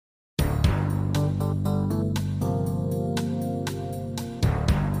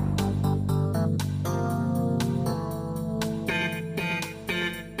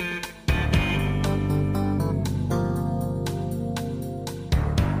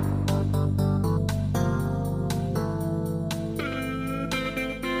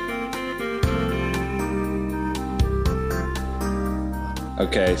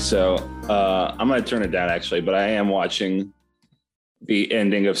Okay, so I'm gonna turn it down actually, but I am watching the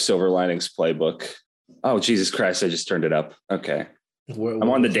ending of Silver Linings Playbook. Oh, Jesus Christ, I just turned it up. Okay. I'm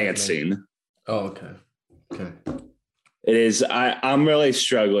on the dance scene. Oh, okay. Okay. It is, I'm really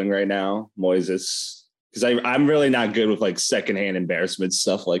struggling right now, Moises, because I'm really not good with like secondhand embarrassment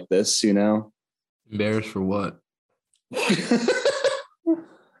stuff like this, you know? Embarrassed for what?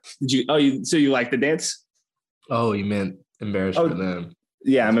 So you like the dance? Oh, you meant embarrassed for them.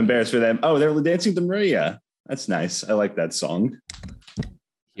 Yeah, I'm embarrassed for them. Oh, they're dancing to Maria. That's nice. I like that song.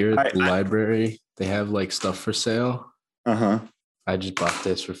 Here at the library, they have like stuff for sale. Uh-huh. I just bought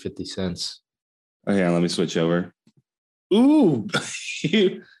this for 50 cents. Okay, let me switch over. Ooh,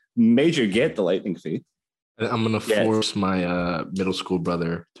 you major get the lightning fee. I'm going to force my middle school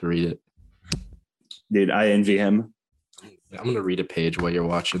brother to read it. Dude, I envy him. I'm going to read a page while you're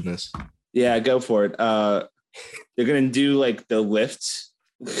watching this. Yeah, go for it. They're going to do like the lift.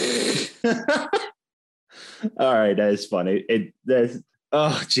 All right, that is funny.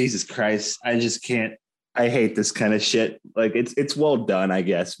 Oh, Jesus Christ. I just can't. I hate this kind of shit. Like it's well done, I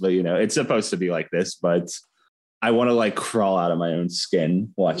guess, but you know, it's supposed to be like this, but I want to like crawl out of my own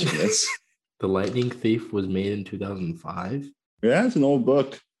skin watching this. The Lightning Thief was made in 2005. Yeah, it's an old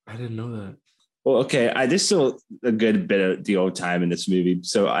book. I didn't know that. Well, okay. There's still a good bit of the old time in this movie,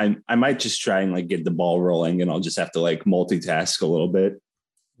 so I might just try and like get the ball rolling, and I'll just have to like multitask a little bit.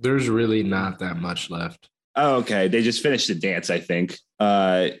 There's really not that much left. Oh, okay. They just finished the dance, I think.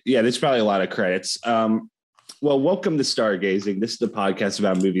 Yeah, there's probably a lot of credits. Well, welcome to Stargazing. This is the podcast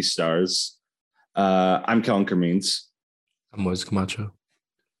about movie stars. I'm Kellen Kermeans. I'm Moise Camacho.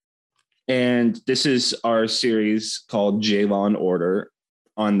 And this is our series called J-Law and Order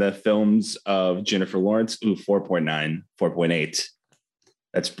on the films of Jennifer Lawrence. Ooh, 4.9,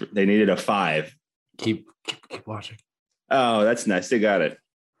 4.8. They needed a 5. Keep watching. Oh, that's nice. They got it.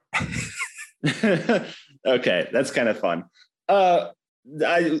 Okay, that's kind of fun. I'll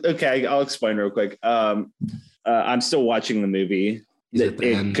explain real quick. I'm still watching the movie. Is it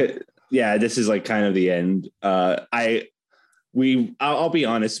the end? Yeah, this is like kind of the end. I'll be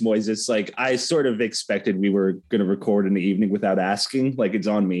honest, Moises. Like I sort of expected we were going to record in the evening without asking. Like it's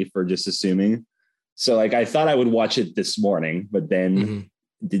on me for just assuming. So like I thought I would watch it this morning, but then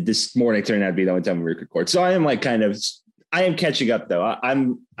this morning turned out to be the only time we record. So I am like I am catching up though.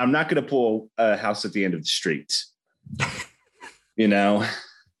 I'm not going to pull a House at the End of the Street. You know,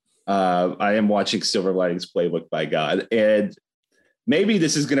 I am watching Silver Linings Playbook, by God. And maybe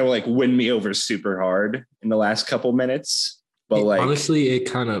this is going to like win me over super hard in the last couple minutes. But like, honestly,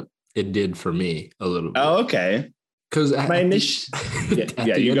 it did for me a little bit. Oh, okay. Because my initial,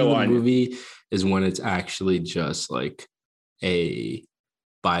 you go on. The movie is when it's actually just like a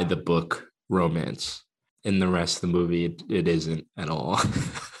by the book romance. In the rest of the movie, it isn't at all.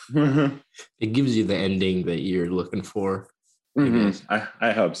 It gives you the ending that you're looking for.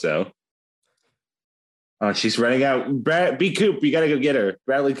 I hope so. Oh, she's running out. B. Coop, you got to go get her.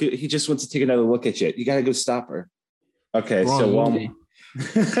 Bradley Coop, he just wants to take another look at you. You got to go stop her. Okay,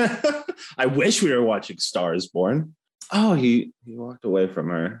 I wish we were watching Star is Born. Oh, he walked away from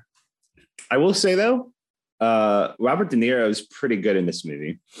her. I will say, though, Robert De Niro is pretty good in this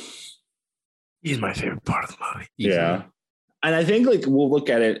movie. He's my favorite part of the movie. Easily. Yeah. And I think like we'll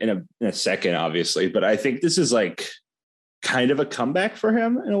look at it in a second, obviously, but I think this is like kind of a comeback for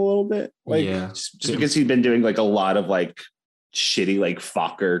him in a little bit. Like just because he's been doing like a lot of like shitty like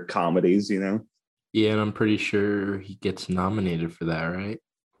Fokker comedies, you know? Yeah, and I'm pretty sure he gets nominated for that, right?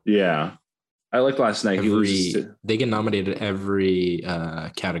 Yeah. I like last night. They get nominated every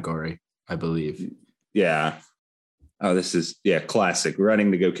category, I believe. Yeah. Oh, this is classic.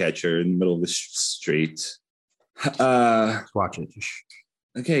 Running to go catch her in the middle of the street. Watch it.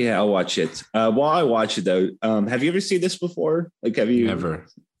 Okay, yeah, I'll watch it. While I watch it though, have you ever seen this before? Like, have you? Never.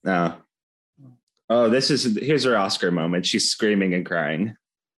 No. Oh, here's her Oscar moment. She's screaming and crying.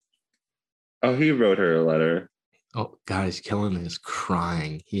 Oh, he wrote her a letter. Oh, guys, Kellen is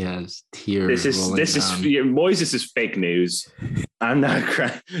crying. He has tears. This is Moises is fake news. I'm not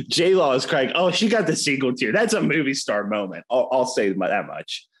crying. J-Law is crying. Oh, she got the single tear. That's a movie star moment. I'll say that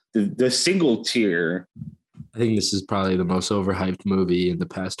much. The single tear. I think this is probably the most overhyped movie in the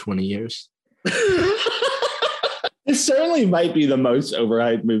past 20 years. It certainly might be the most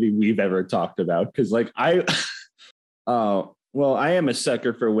overhyped movie we've ever talked about. Because like I am a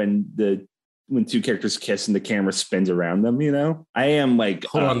sucker for when two characters kiss and the camera spins around them, you know? I am like...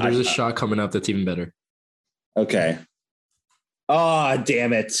 Hold on, there's a shot coming up that's even better. Okay. Oh,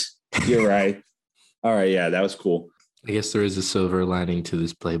 damn it. You're right. All right, yeah, that was cool. I guess there is a silver lining to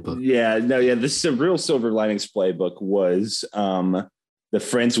this playbook. Yeah, no, yeah, this is a real Silver Linings Playbook was the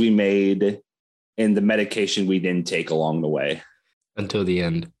friends we made, and the medication we didn't take along the way. Until the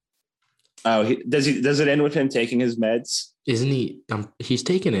end. Oh, does it end with him taking his meds? Isn't he? He's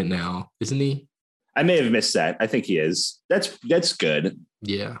taking it now, isn't he? I may have missed that. I think he is. That's good.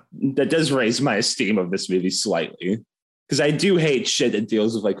 Yeah. That does raise my esteem of this movie slightly. Because I do hate shit that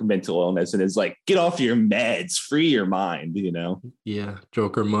deals with like mental illness and is like, get off your meds, free your mind, you know? Yeah.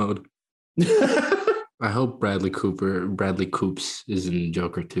 Joker mode. I hope Bradley Coops is in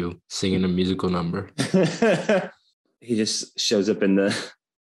Joker 2, singing a musical number. He just shows up in the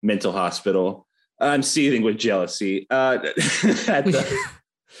mental hospital. I'm seething with jealousy at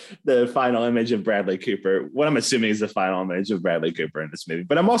the final image of Bradley Cooper. What I'm assuming is the final image of Bradley Cooper in this movie.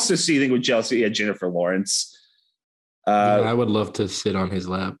 But I'm also seething with jealousy at Jennifer Lawrence. I would love to sit on his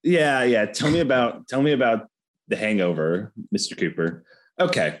lap. Yeah. Tell me about The Hangover, Mr. Cooper.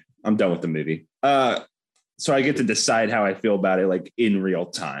 Okay, I'm done with the movie. So I get to decide how I feel about it, like in real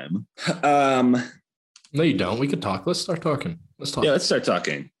time. No, you don't. We could talk. Let's start talking. Let's talk. Yeah, let's start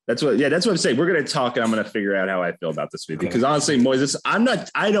talking. That's what I'm saying. We're gonna talk, and I'm gonna figure out how I feel about this movie. Because honestly, Moises,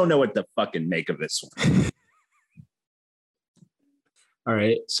 I don't know what to fucking make of this one. All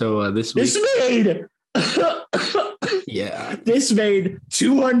right. So this made this made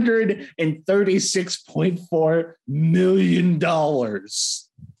 $236.4 million.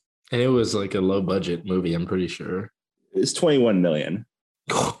 And it was like a low budget movie, I'm pretty sure. It's 21 million.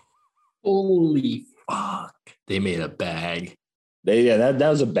 Holy fuck. They made a bag. That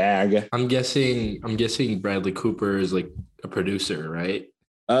was a bag. I'm guessing Bradley Cooper is like a producer, right?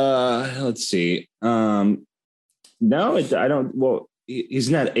 Let's see. No, I don't. Well, he's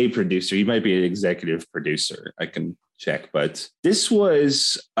not a producer. He might be an executive producer. I can check, but this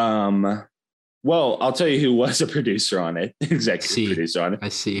was well, I'll tell you who was a producer on it. Executive producer on it. I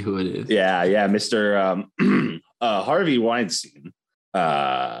see who it is. Yeah, Mr. Harvey Weinstein.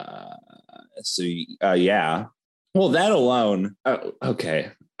 Yeah. Well, that alone.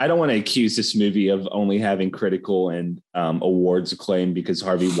 Okay. I don't want to accuse this movie of only having critical and awards acclaim because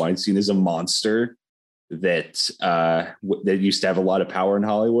Harvey Weinstein is a monster that used to have a lot of power in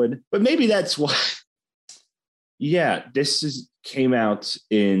Hollywood. But maybe that's why. Yeah, came out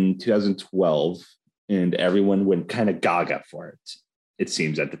in 2012, and everyone went kind of gaga for it. It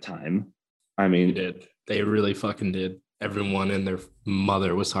seems at the time. I mean, they did. They really fucking did. Everyone and their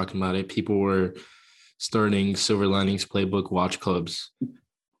mother was talking about it. People were starting Silver Linings Playbook watch clubs.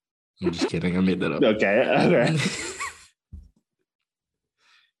 I'm just kidding. I made that up. Okay.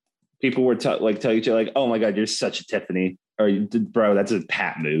 People were tell each other like, "Oh my god, you're such a Tiffany," or "Bro, that's a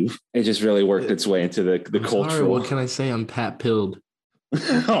Pat move." It just really worked its way into the cultural. Sorry, what can I say? I'm Pat pilled.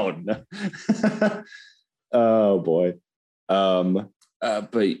 Oh no. Oh boy. But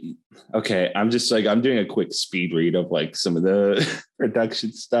okay, I'm doing a quick speed read of like some of the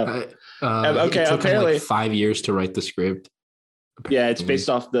production stuff. Okay, apparently like 5 years to write the script. Apparently. Yeah, it's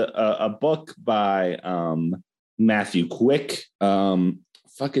based off a book by Matthew Quick.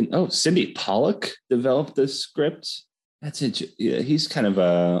 Cindy Pollock developed the script. That's it. Yeah, he's kind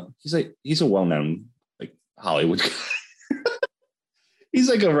of he's a well-known like Hollywood guy. He's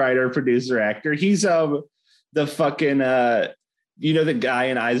like a writer, producer, actor. He's the fucking the guy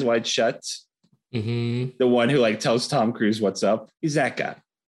in Eyes Wide Shut, the one who like tells Tom Cruise what's up. He's that guy.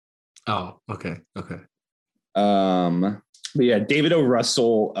 Oh, okay. But yeah, David O.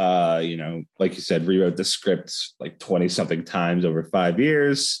 Russell, like you said, rewrote the script like 20 something times over 5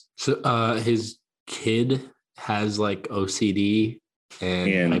 years. So his kid has like OCD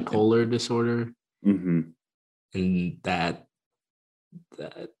and bipolar disorder, and that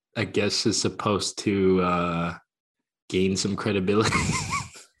I guess is supposed to gain some credibility.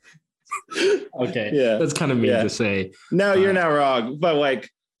 Okay, yeah, that's kind of mean to say. No, you're not wrong, but like,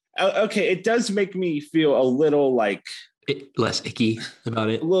 okay, it does make me feel a little like less icky about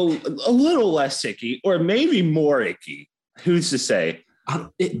it. A little less icky, or maybe more icky. Who's to say?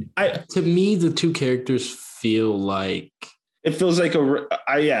 To me, the two characters feel like it feels like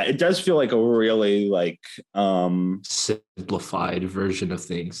it does feel like a really like simplified version of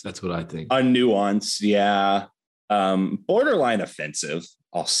things. That's what I think. Unnuanced, yeah. Borderline offensive,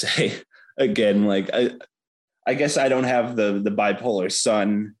 I'll say. Again, like I guess I don't have the bipolar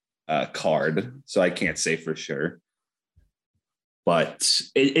son card, so I can't say for sure. But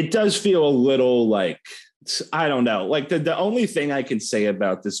it does feel a little like, I don't know. Like the only thing I can say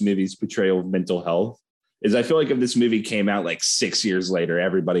about this movie's portrayal of mental health is I feel like if this movie came out like 6 years later,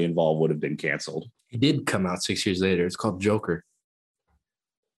 everybody involved would have been canceled. It did come out 6 years later. It's called Joker.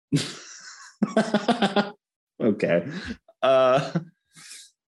 Okay.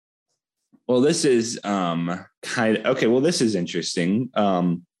 Well, this is kind of okay. Well, this is interesting.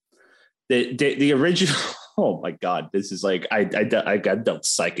 The original. Oh my God, this is like I got dealt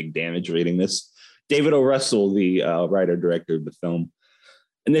psychic damage reading this. David O. Russell, the writer director of the film,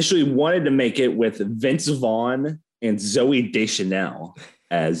 initially wanted to make it with Vince Vaughn and Zoe Deschanel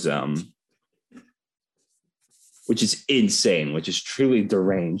as which is insane, which is truly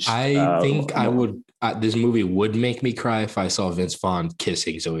deranged. I think I would. This movie would make me cry if I saw Vince Vaughn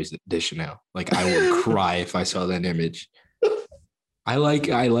kissing Zoe Deschanel. Like I would cry if I saw that image. I like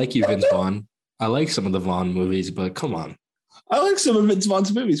you, Vince Vaughn. I like some of the Vaughn movies, but come on. I like some of Vince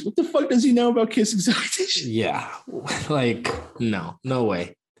Vaughn's movies. What the fuck does he know about kissing Zoe Deschanel? Yeah, like no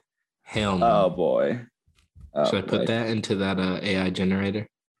way. Hell no. Oh boy. Should I put that into that AI generator?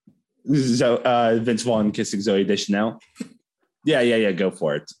 So Vince Vaughn kissing Zoe Deschanel. Yeah. Go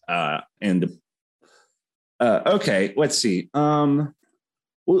for it. Okay, let's see. We'll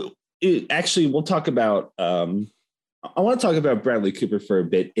talk about. I want to talk about Bradley Cooper for a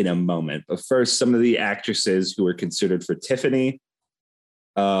bit in a moment, but first, some of the actresses who were considered for Tiffany.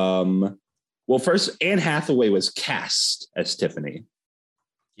 First, Anne Hathaway was cast as Tiffany.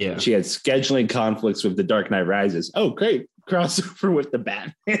 Yeah, she had scheduling conflicts with The Dark Knight Rises. Oh, great crossover with the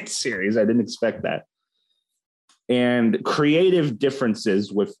Batman series. I didn't expect that. And creative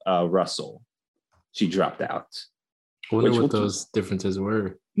differences with Russell. She dropped out. I wonder what those differences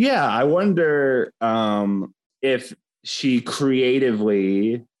were. Yeah, I wonder if she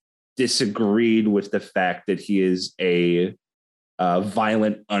creatively disagreed with the fact that he is a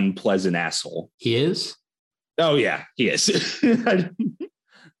violent, unpleasant asshole. He is? Oh, yeah, he is.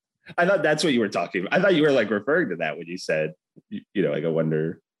 I thought that's what you were talking about. I thought you were like referring to that when you said, like I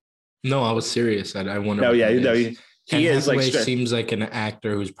wonder. No, I was serious. I wonder. No, yeah, he is like seems like an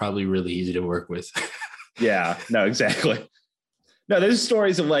actor who's probably really easy to work with. Yeah, no, exactly. No, there's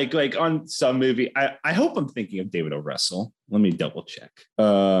stories of like on some movie. I hope I'm thinking of David O. Russell. Let me double check.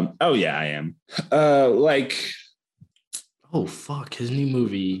 Oh yeah, I am. Oh fuck, his new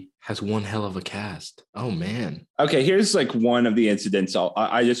movie has one hell of a cast. Oh man. Okay, here's like one of the incidents.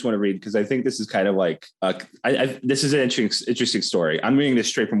 I just want to read because I think this is kind of like this is an interesting story. I'm reading this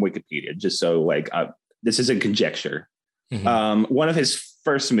straight from Wikipedia, just so this isn't conjecture. Mm-hmm. One of his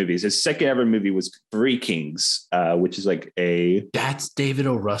first movies, his second ever movie, was Three Kings, which is like that's David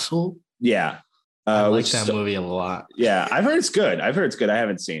O. Russell. Yeah, I like that movie a lot. Yeah, I've heard it's good. I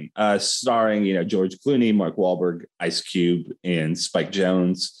haven't seen. Starring George Clooney, Mark Wahlberg, Ice Cube, and Spike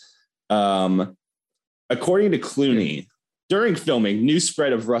Jonze. According to Clooney, during filming, news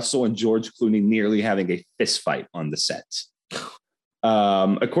spread of Russell and George Clooney nearly having a fist fight on the set.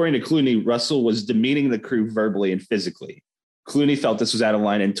 According to Clooney, Russell was demeaning the crew verbally and physically. Clooney felt this was out of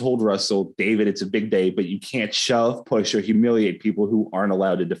line and told Russell, "David, it's a big day, but you can't shove, push, or humiliate people who aren't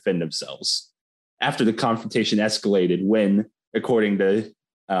allowed to defend themselves." After the confrontation escalated when, according to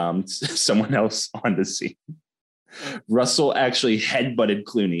someone else on the scene, Russell actually headbutted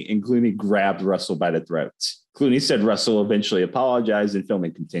Clooney, and Clooney grabbed Russell by the throat. Clooney said Russell eventually apologized and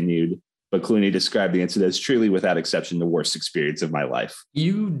filming continued, but Clooney described the incident as truly, without exception, the worst experience of my life.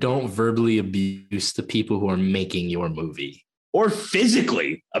 You don't verbally abuse the people who are making your movie. Or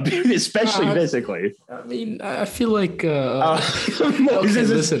physically, especially physically. I mean, I feel like... Listen.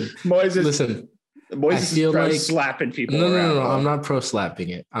 Moises is pro slapping people. No. I'm not pro slapping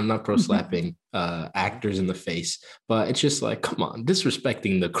it. I'm not pro slapping actors in the face. But it's just like, come on,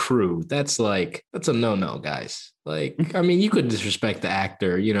 disrespecting the crew. That's a no, guys. Like, I mean, you could disrespect the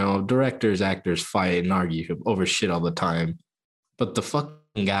actor. Directors, actors fight and argue over shit all the time. But the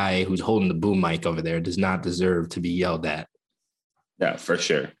fucking guy who's holding the boom mic over there does not deserve to be yelled at. Yeah, for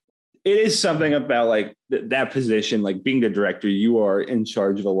sure. It is something about like that position, like being the director, you are in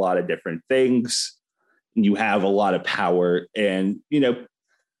charge of a lot of different things. You have a lot of power, and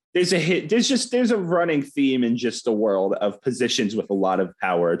there's a running theme in just the world of positions with a lot of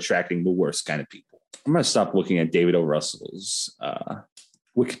power attracting the worst kind of people. I'm gonna stop looking at David O. Russell's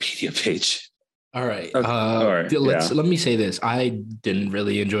Wikipedia page. All right. Okay. Let me say this. I didn't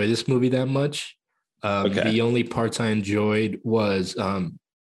really enjoy this movie that much. The only parts I enjoyed was I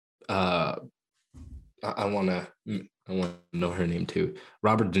want to know her name too.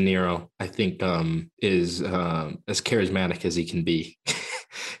 Robert De Niro, I think, is as charismatic as he can be.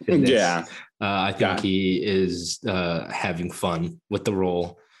 Yeah. I think he is having fun with the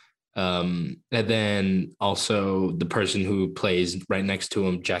role. And then also the person who plays right next to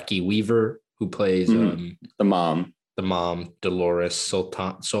him, Jackie Weaver, who plays the mom, Dolores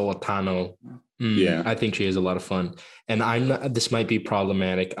Solitano. Yeah, I think she is a lot of fun. And this might be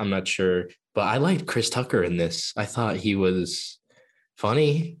problematic, I'm not sure, but I liked Chris Tucker in this. I thought he was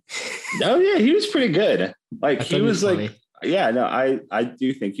funny. Oh yeah, he was pretty good. Like he was like, funny. yeah, no, I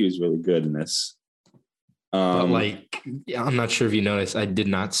do think he was really good in this. But like, I'm not sure if you noticed, I did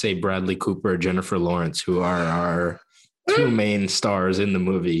not say Bradley Cooper or Jennifer Lawrence, who are our two main stars in the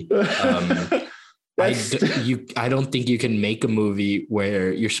movie. I don't think you can make a movie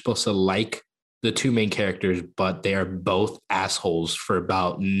where you're supposed to like the two main characters, but they are both assholes for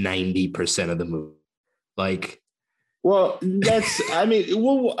about 90% of the movie. Like, well,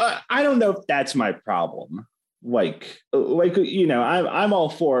 I don't know if that's my problem. Like I'm all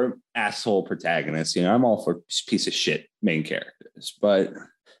for asshole protagonists. I'm all for piece of shit main characters, but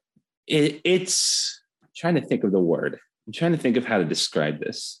it's I'm trying to think of the word. I'm trying to think of how to describe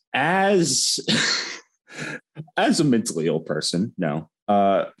this as as a mentally ill person. No,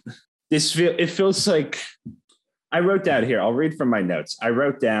 it feels like I wrote down here. I'll read from my notes. I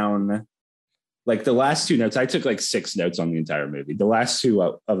wrote down like the last two notes. I took like 6 notes on the entire movie. The last two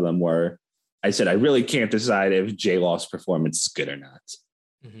of them were, I said, I really can't decide if J Law's performance is good or not.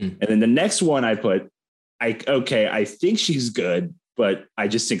 Mm-hmm. And then the next one I put, I think she's good, but I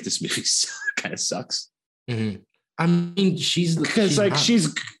just think this movie kind of sucks. Mm-hmm. I mean, she's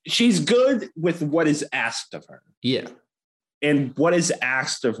good with what is asked of her. Yeah. And what is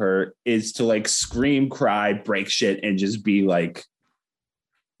asked of her is to like scream, cry, break shit, and just be like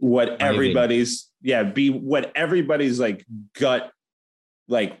what everybody's like gut,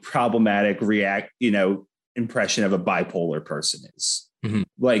 like problematic impression of a bipolar person is. Mm-hmm.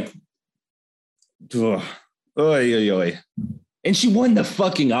 Like, and she won the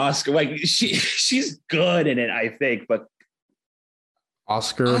fucking Oscar. Like she's good in it, I think, but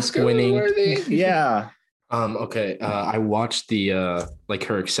Oscar winning worthy? Yeah. Okay. I watched the like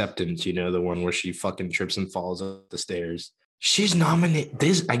her acceptance, the one where she fucking trips and falls up the stairs. She's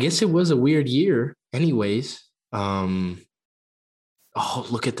nominated. I guess it was a weird year anyways. Oh,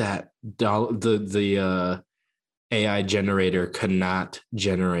 look at that. The AI generator cannot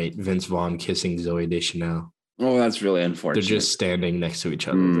generate Vince Vaughn kissing Zooey Deschanel. Oh, that's really unfortunate. They're just standing next to each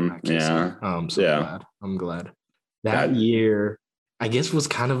other. Yeah. I'm glad. That year, I guess, was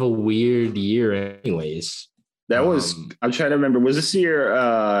kind of a weird year anyways. That was, I'm trying to remember, was this year,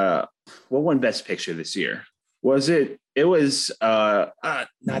 what won Best Picture this year? Was it? It was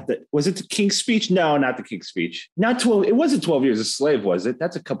was it the King's Speech? No, not the King's Speech. Not 12. It wasn't 12 Years a Slave, was it?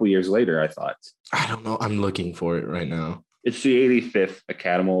 That's a couple years later, I thought. I don't know. I'm looking for it right now. It's the 85th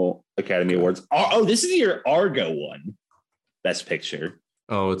Academy Awards. Oh, this is the year Argo won Best Picture.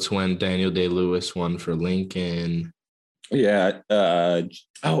 Oh, it's when Daniel Day-Lewis won for Lincoln. Yeah.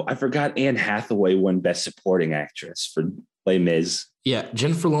 I forgot Anne Hathaway won Best Supporting Actress for Les Mis. Yeah,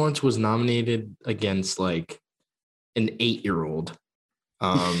 Jennifer Lawrence was nominated against like an 8-year-old.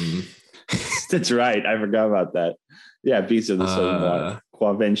 That's right. I forgot about that. Yeah, Beasts of the Southern Wild.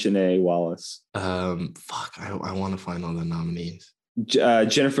 Quavenchine Wallace. Fuck, I want to find all the nominees.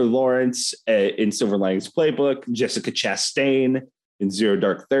 Jennifer Lawrence in Silver Linings Playbook. Jessica Chastain in Zero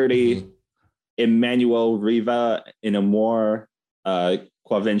Dark 30. Mm-hmm. Emmanuel Riva in Amour.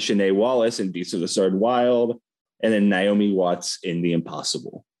 Quavenchine Wallace in Beasts of the Southern Wild. And then Naomi Watts in The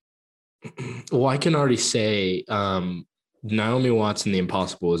Impossible. Well, I can already say Naomi Watts in The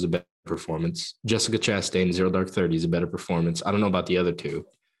Impossible is a better performance. Jessica Chastain, Zero Dark 30 is a better performance. I don't know about the other two.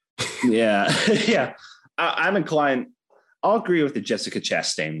 Yeah. Yeah. I'm inclined. I'll agree with the Jessica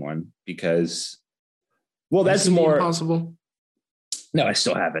Chastain one because, well, that's more Impossible. No, I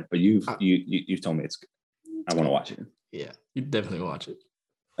still haven't, but you've told me it's good. I want to watch it. Yeah, you definitely watch it.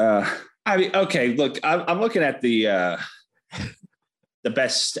 I mean, okay, look, I'm looking at the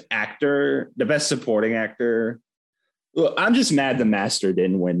best actor, the best supporting actor. Look, I'm just mad the Master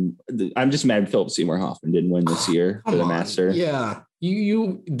didn't win. I'm just mad Philip Seymour Hoffman didn't win this year for the Master. Yeah,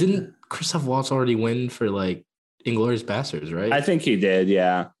 you didn't. Christoph Waltz already win for like Inglourious Basterds, right? I think he did.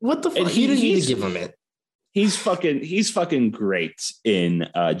 Yeah. What the fuck? He didn't need to give him it. He's fucking great in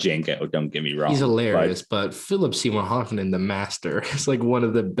Django. Don't get me wrong. He's hilarious, but Philip Seymour Hoffman in The Master is like one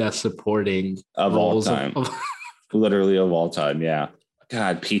of the best supporting of all time. Literally of all time. Yeah.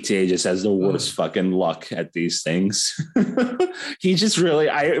 God, PTA just has the worst fucking luck at these things. He just really,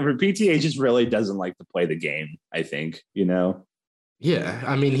 PTA just really doesn't like to play the game, I think, Yeah.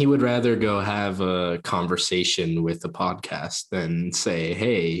 I mean, he would rather go have a conversation with a podcast than say,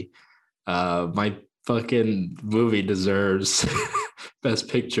 hey, my fucking movie deserves Best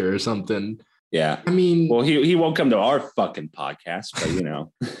Picture or something. Yeah. I mean, well, he won't come to our fucking podcast, but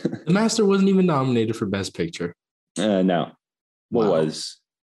The Master wasn't even nominated for Best Picture. No. What was?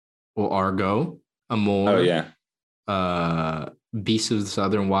 Well, Argo, Amour. Oh yeah. Beasts of the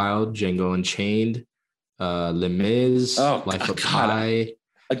Southern Wild, Django Unchained, Les Mis, Oh, Life of God. Pi.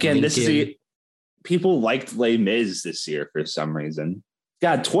 Again, this is Lincoln. people liked Les Mis this year for some reason.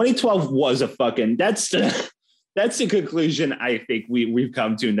 God, 2012 was a fucking that's the conclusion I think we've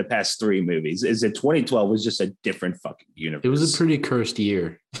come to in the past 3 movies is that 2012 was just a different fucking universe. It was a pretty cursed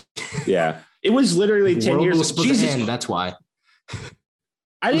year. Yeah. It was literally 10 World years. was supposed to end, that's why.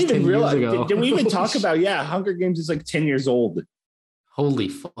 I didn't even 10 years realize. ago. Did we even talk about? Yeah, Hunger Games is like 10 years old. Holy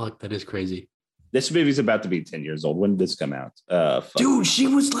fuck, that is crazy. This movie's about to be 10 years old. When did this come out? Fuck. Dude, she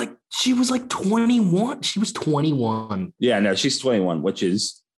was like 21. She was 21. Yeah, no, she's 21, which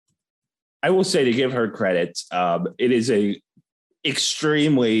is, I will say, to give her credit, it is a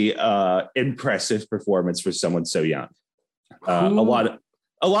extremely impressive performance for someone so young. A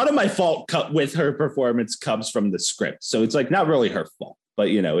lot of my fault with her performance comes from the script, so it's like not really her fault, but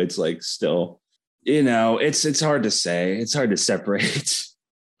it's like still, it's hard to say. It's hard to separate.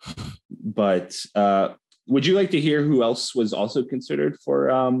 But would you like to hear who else was also considered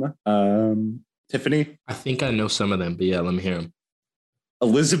for Tiffany? I think I know some of them, but yeah, let me hear them.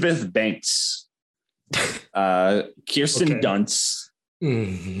 Elizabeth Banks, Kirsten Dunst.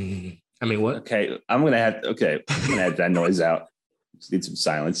 I mean, what? Okay, I'm gonna have that noise out. Just need some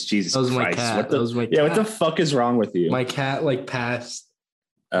silence. Jesus Christ! My cat. What the fuck is wrong with you? My cat passed.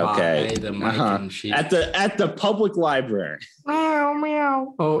 Okay. The mic and she... At the public library. Meow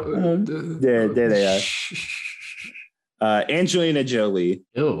meow. Oh, there they are. Angelina Jolie.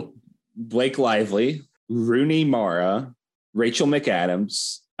 Ew. Blake Lively, Rooney Mara, Rachel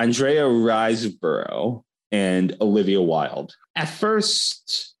McAdams, Andrea Riseborough, and Olivia Wilde. At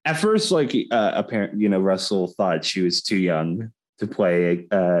first, apparently, Russell thought she was too young to play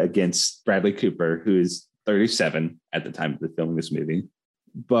against Bradley Cooper, who is 37 at the time of the filming this movie.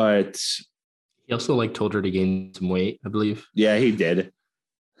 But he also told her to gain some weight, I believe. Yeah, he did.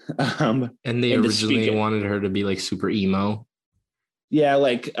 And they originally wanted her to be super emo.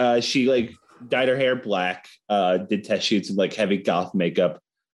 Yeah, she dyed her hair black, did test shoots in heavy goth makeup,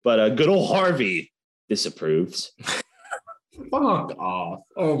 but good old Harvey disapproved. Fuck off!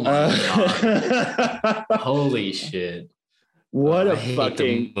 Oh my god! Holy shit! What a hate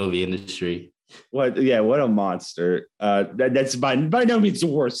fucking the movie industry. What a monster. That's by no means the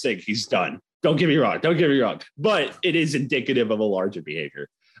worst thing he's done. Don't get me wrong, but it is indicative of a larger behavior.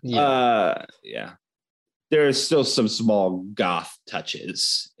 Yeah. There are still some small goth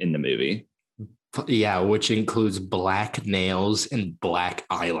touches in the movie. Yeah, which includes black nails and black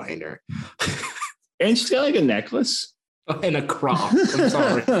eyeliner. And she's got a necklace. And a crop. I'm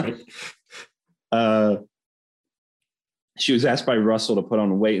sorry. She was asked by Russell to put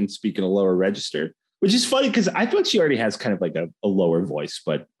on weight and speak in a lower register, which is funny because I thought she already has kind of a lower voice,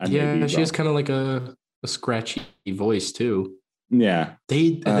 but she has kind of a scratchy voice too. Yeah.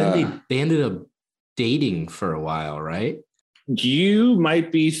 They ended up dating for a while, right? You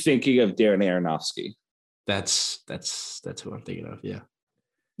might be thinking of Darren Aronofsky. That's who I'm thinking of. Yeah.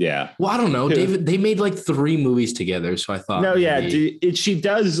 Yeah. Well, I don't know. They made 3 movies together, so I thought. No, yeah. She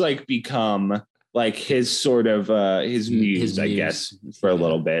does become his sort of his muse, I guess, for a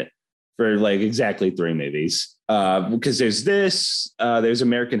little bit, for exactly 3 movies. Because there's there's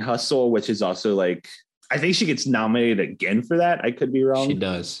American Hustle, which is also I think she gets nominated again for that. I could be wrong. She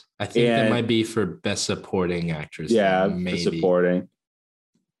does. I think that might be for Best Supporting Actress. Yeah, maybe. Supporting.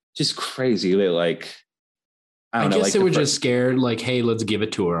 Just crazy. I guess they were just scared. Hey, let's give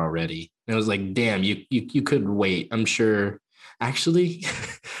it to her already. And I was like, damn, you could wait. I'm sure. Actually,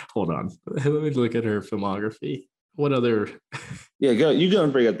 hold on. Let me look at her filmography. What other? Yeah, you go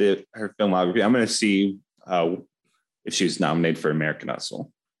and bring up her filmography. I'm going to see if she was nominated for American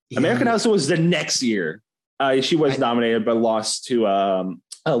Hustle. Yeah. American Hustle was the next year. She was nominated, but lost to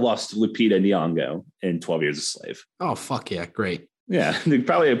Lupita Nyong'o in 12 Years a Slave. Oh, fuck yeah. Great. Yeah,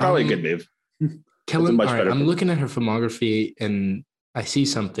 probably a good move. Kellen, all right, I'm looking at her filmography and I see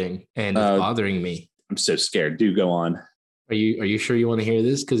something and it's bothering me. I'm so scared. Do go on. Are you sure you want to hear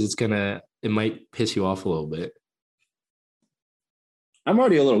this? Because it might piss you off a little bit. I'm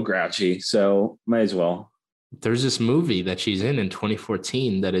already a little grouchy, so might as well. There's this movie that she's in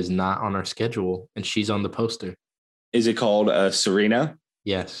 2014 that is not on our schedule, and she's on the poster. Is it called Serena?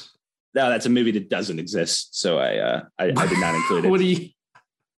 Yes. No, that's a movie that doesn't exist, so I did not include it. What do you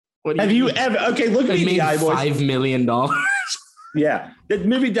have you ever? Okay, look at me. Made $5 million. Yeah, that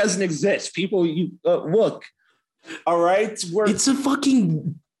movie doesn't exist. People, you look. All right, it's a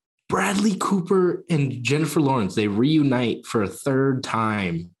fucking Bradley Cooper and Jennifer Lawrence. They reunite for a 3rd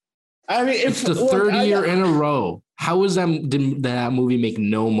time. I mean, it's the 3rd year in a row. How is did that movie make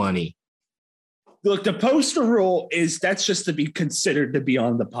no money? Look, the poster rule is that's just to be considered to be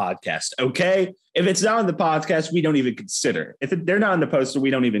on the podcast. Okay. If it's not on the podcast, we don't even consider it. If they're not on the poster,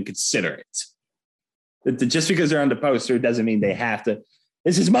 we don't even consider it. Just because they're on the poster doesn't mean they have to.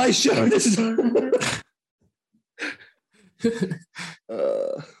 This is my show. This is.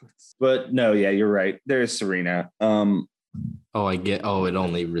 But no, yeah, you're right. There's Serena. It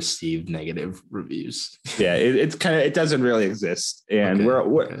only received negative reviews. Yeah, it doesn't really exist. And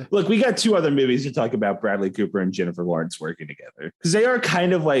look, we got 2 other movies to talk about: Bradley Cooper and Jennifer Lawrence working together, because they are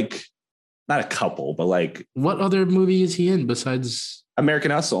kind of like not a couple, but like. What other movie is he in besides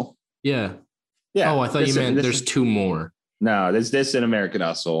American Hustle? Yeah. Yeah. Oh, I thought you meant there's 2 more. No, there's this in American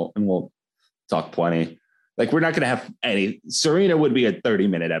Hustle, and we'll talk plenty. Like, we're not going to have any. Serena would be a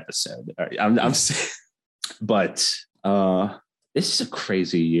 30-minute episode. I'm saying, but. This is a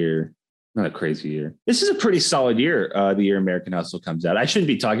crazy year. Not a crazy year. This is a pretty solid year. The year American Hustle comes out. I shouldn't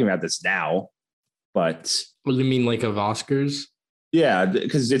be talking about this now, but what do you mean, like of Oscars? Yeah,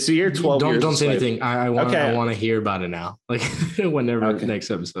 because it's the year 12 years. Don't say anything. I want to hear about it now. Like whenever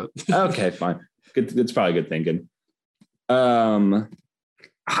next episode. Okay, fine. Good. It's probably good thinking. I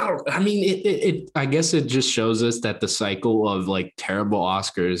mean, it. I guess it just shows us that the cycle of like terrible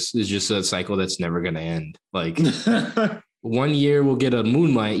Oscars is just a cycle that's never going to end. Like one year we'll get a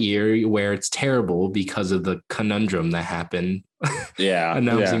Moonlight year where it's terrible because of the conundrum that happened. Yeah,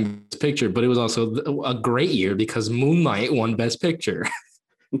 announcing this picture, but it was also a great year because Moonlight won Best Picture.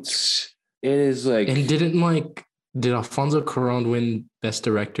 It is like, and did Alfonso Cuarón win Best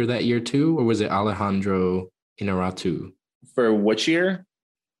Director that year too, or was it Alejandro Inarritu? For which year?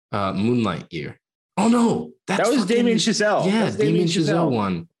 Moonlight year. Oh no, that was Damien Chazelle. Yeah, Damien Chazelle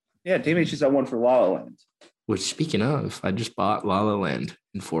won. Yeah, Damien Chazelle won for La La Land. Which, speaking of, I just bought La La Land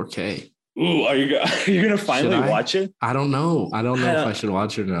in 4K. Ooh, are you gonna finally watch it? I don't know. I don't know if I should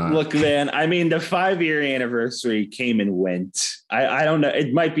watch it or not. Look, man. I mean, the 5-year anniversary came and went. I don't know.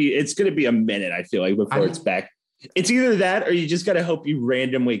 It's gonna be a minute. I feel like before it's back. It's either that or you just got to hope you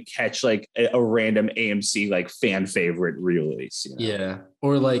randomly catch like a random AMC like fan favorite release. You know? Yeah.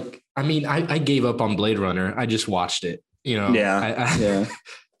 Or like, I mean, I gave up on Blade Runner. I just watched it, you know? Yeah.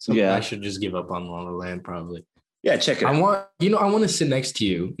 So I should just give up on La La Land probably. Yeah, check it out. I want to sit next to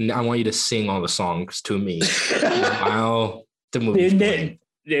you and I want you to sing all the songs to me while the movie's playing.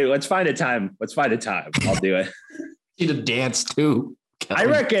 Dude, let's find a time. I'll do it. You to dance too. I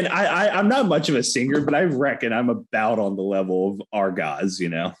reckon I'm not much of a singer, but I reckon I'm about on the level of Argaz, you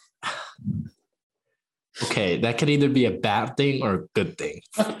know? Okay, that could either be a bad thing or a good thing.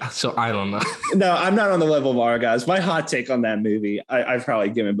 So I don't know. No, I'm not on the level of Argaz. My hot take on that movie, I've probably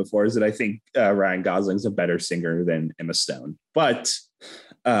given before, is that I think Ryan Gosling's a better singer than Emma Stone. But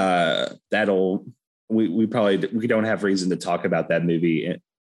we don't have reason to talk about that movie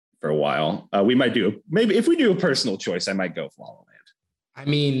for a while. We might maybe if we do a personal choice, I might go for La La Land. I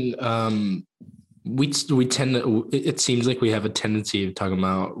mean, we tend to. It seems like we have a tendency of talking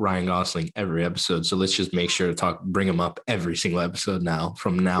about Ryan Gosling every episode. So let's just make sure to bring him up every single episode now.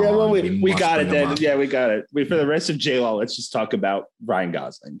 From now on. Well, we got it then. Yeah, we got it. For the rest of J-Law, let's just talk about Ryan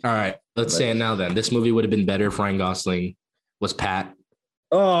Gosling. All right, let's say it now. Then this movie would have been better if Ryan Gosling was Pat.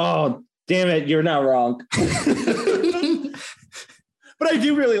 Oh, damn it! You're not wrong. But I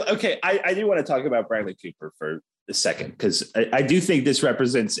do really I do want to talk about Bradley Cooper for a second, because I do think this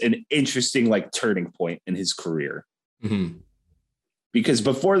represents an interesting like turning point in his career. Mm-hmm. Because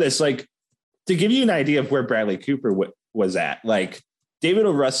before this, like, to give you an idea of where Bradley Cooper was at, like David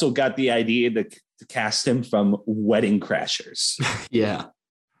O. Russell got the idea to cast him from Wedding Crashers. Yeah.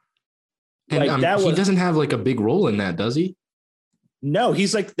 And he doesn't have like a big role in that, does he? No,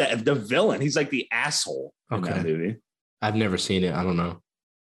 he's like the villain. He's like the asshole in that movie. I've never seen it. I don't know.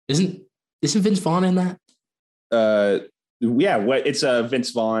 Isn't Vince Vaughn in that? It's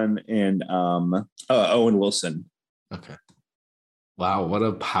Vince Vaughn and Owen Wilson. Okay. Wow, what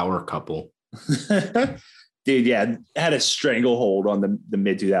a power couple. Dude, yeah, had a stranglehold on the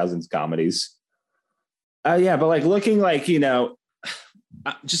mid 2000s comedies. But like looking like, you know,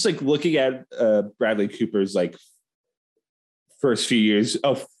 just like looking at Bradley Cooper's like first few years.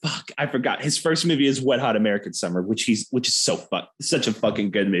 Oh fuck, I forgot. His first movie is Wet Hot American Summer, which is such a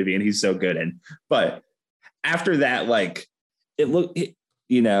fucking good movie, and he's so good in. But after that, like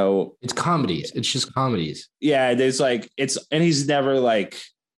you know, it's comedies. It's just comedies. Yeah, there's like and he's never like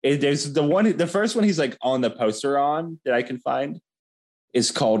there's the first one he's like on the poster on that I can find is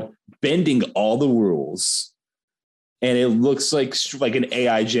called Bending All the Rules. And it looks like an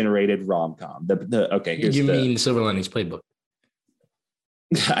AI generated rom-com. You mean Silver Linings Playbook?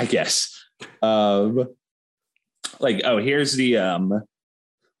 I guess. Here's the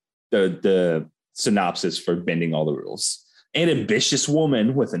synopsis for Bending All the Rules. An ambitious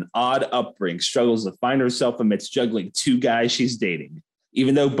woman with an odd upbringing struggles to find herself amidst juggling two guys she's dating.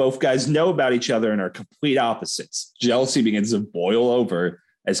 Even though both guys know about each other and are complete opposites, jealousy begins to boil over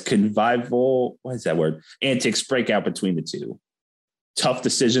as convivial, antics break out between the two. Tough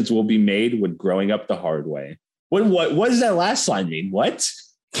decisions will be made when growing up the hard way. What does that last line mean? What?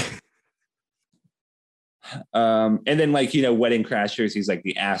 And then Wedding Crashers, he's like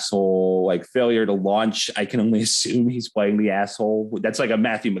the asshole, like failure to launch. I can only assume he's playing the asshole. That's like a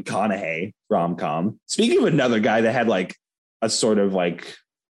Matthew McConaughey rom-com. Speaking of another guy that had like a sort of like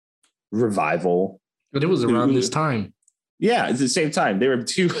revival. But it was around this time. Yeah, it's the same time. They were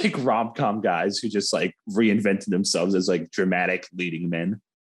two like rom-com guys who just like reinvented themselves as like dramatic leading men.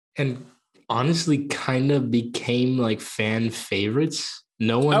 And honestly kind of became like fan favorites.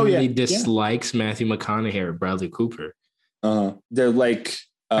 No one really dislikes Matthew McConaughey or Bradley Cooper. They're like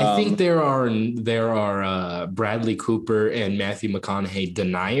I think there are Bradley Cooper and Matthew McConaughey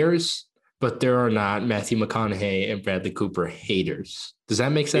deniers, but there are not Matthew McConaughey and Bradley Cooper haters. Does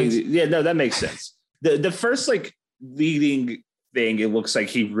that make sense? Yeah, no, that makes sense. The first like leading thing it looks like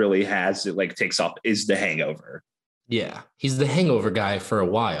he really has it like takes off is The Hangover. Yeah, he's the Hangover guy for a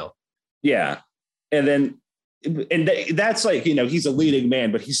while. Yeah, and that's like he's a leading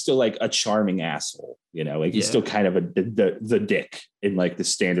man, but he's still like a charming asshole. Like he's still kind of the dick in like the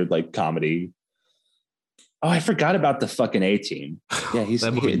standard like comedy. Oh, I forgot about the fucking A-Team. Yeah,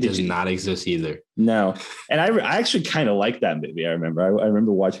 that movie does not exist either. No, and I actually kind of like that movie. I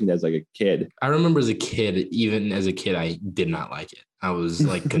remember watching it as like a kid. I remember as a kid, even as a kid, I did not like it. I was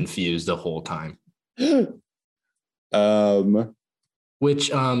like confused the whole time.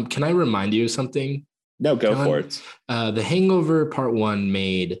 Which can I remind you of something? No, go for it. The Hangover Part 1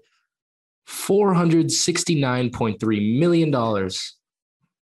 made $469.3 million.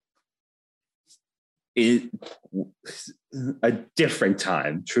 A different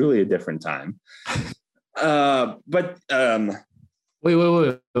time, truly a different time. But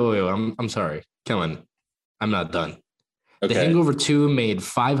wait. I'm sorry, Kellen. I'm not done. Okay. The Hangover 2 made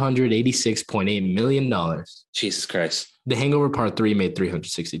 $586.8 million. Jesus Christ. The Hangover Part 3 made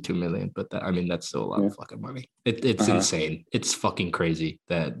 $362 million, but that's still a lot of fucking money. It's insane. It's fucking crazy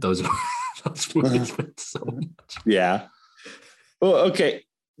that those movies made so much. Yeah. Well, okay.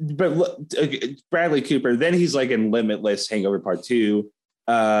 But Bradley Cooper, then he's like in Limitless, Hangover Part 2.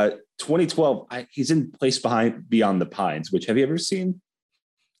 2012, he's in Place Beyond the Pines, which have you ever seen?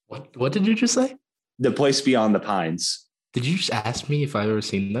 What did you just say? The Place Beyond the Pines. Did you just ask me if I've ever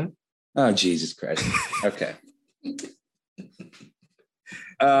seen that? Oh, Jesus Christ. Okay.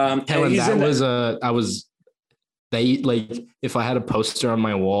 If I had a poster on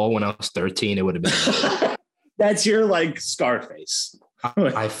my wall when I was 13, it would have been. That's your like Scarface.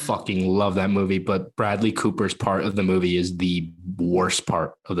 I fucking love that movie, but Bradley Cooper's part of the movie is the worst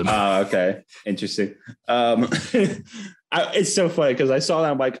part of the movie. Oh, okay. Interesting. It's so funny because I saw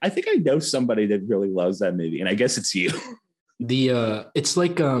that. I'm like, I think I know somebody that really loves that movie. And I guess it's you. It's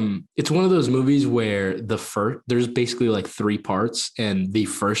like, it's one of those movies where there's basically like three parts, and the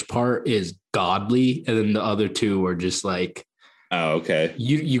first part is godly. And then the other two are just like, oh, okay.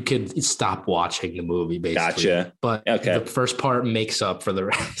 You could stop watching the movie, basically. Gotcha. But the first part makes up for the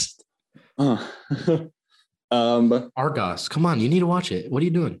rest. Argos, come on, you need to watch it. What are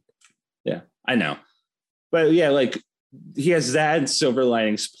you doing? Yeah, I know. But yeah, like he has that and Silver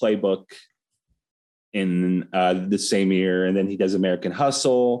Linings Playbook in the same year, and then he does American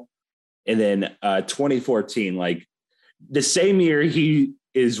Hustle, and then 2014, like the same year he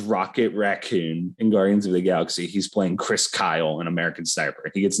is Rocket Raccoon in Guardians of the Galaxy. He's playing Chris Kyle in American Sniper.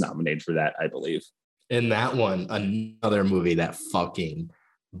 He gets nominated for that, I believe. And that one, another movie that fucking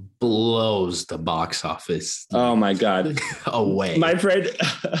blows the box office. Oh my God. Away. My friend,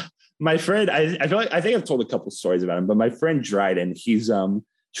 I feel like, I think I've told a couple stories about him, but my friend Dryden, he's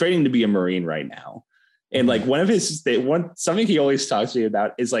training to be a Marine right now. And like something he always talks to me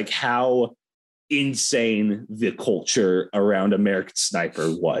about is like how insane the culture around American Sniper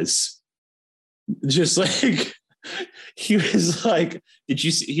was. Just like he was like, did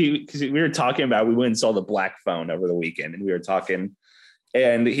you see? Because we were talking about, we went and saw The Black Phone over the weekend, and we were talking,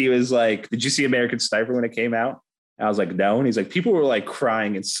 and he was like, did you see American Sniper when it came out? And I was like, no. And he's like, people were like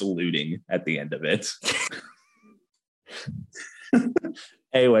crying and saluting at the end of it.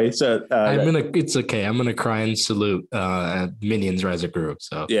 Anyway, so it's okay. I'm gonna cry and salute at Minions Rise of Gru.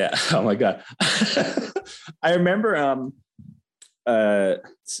 So yeah. Oh my God. I remember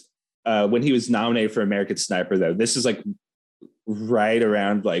when he was nominated for American Sniper, though. This is like right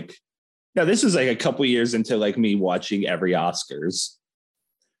around like, no, this is like a couple years into like me watching every Oscars.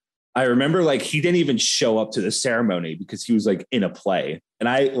 I remember like he didn't even show up to the ceremony because he was like in a play. And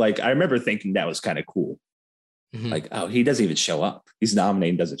I remember thinking that was kind of cool. Mm-hmm. Like, oh, he doesn't even show up. He's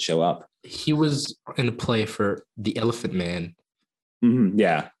nominated, doesn't show up. He was in a play for The Elephant Man. Mm-hmm,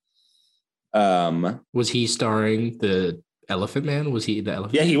 yeah. Was he starring the Elephant Man? Was he the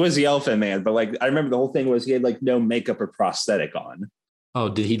Elephant? Yeah, he was the Elephant Man. But like, I remember the whole thing was he had like no makeup or prosthetic on. Oh,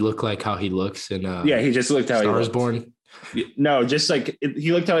 did he look like how he looks in? Yeah, he just looked how Star he was Born. No, just like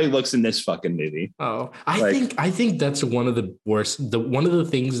he looked how he looks in this fucking movie. Oh, I think that's one of the worst. One of the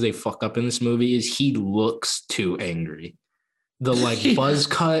things they fuck up in this movie is he looks too angry. The like buzz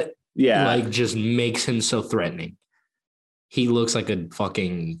cut, like just makes him so threatening. He looks like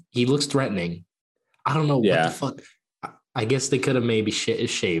he looks threatening. I don't know what the fuck. I guess they could have maybe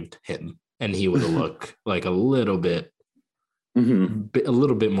shaved him, and he would have looked like a little bit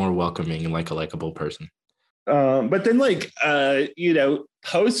more welcoming and like a likable person. But then like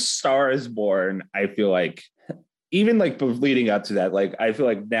post Star is Born, I feel like even like leading up to that, like I feel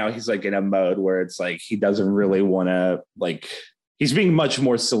like now he's like in a mode where it's like he doesn't really want to, like he's being much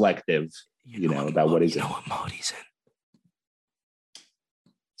more selective, about what he's in. What mode he's in?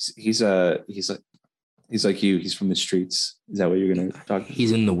 He's like you. He's from the streets. Is that what you're gonna talk?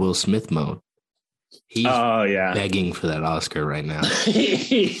 He's in the Will Smith mode. He's begging for that Oscar right now.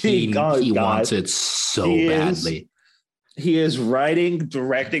 He wants it so badly. He is writing,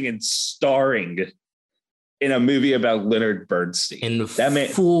 directing, and starring in a movie about Leonard Bernstein. In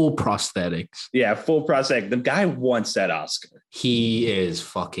full prosthetics. Yeah, full prosthetic. The guy wants that Oscar. He is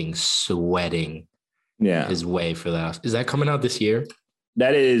fucking sweating his way for that. Is that coming out this year?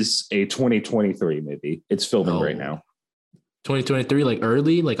 That is a 2023 movie. It's filming right now. 2023, like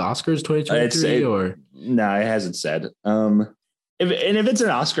early, like Oscars 2023, or no, it hasn't said. If it's an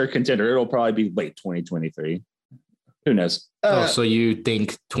Oscar contender, it'll probably be late 2023. Who knows? So you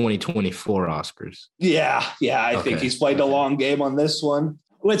think 2024 Oscars? Yeah, I think he's played a long game on this one.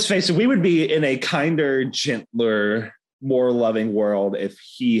 Let's face it, we would be in a kinder, gentler, more loving world if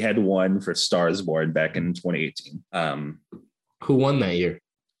he had won for Stars Born back in 2018. Who won that year?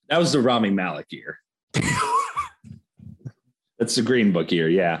 That was the Rami Malek year. That's the Green Book year,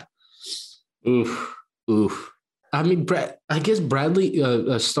 yeah. Oof. I mean, I guess Bradley,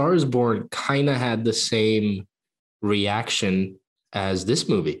 Star is Born kind of had the same reaction as this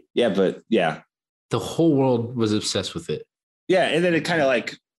movie. Yeah, but yeah. The whole world was obsessed with it. Yeah, and then it kind of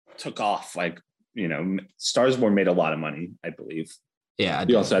like took off. Like, Star is Born made a lot of money, I believe. Yeah.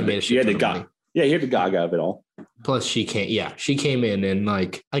 You also had the Gaga of it all. Plus she came in and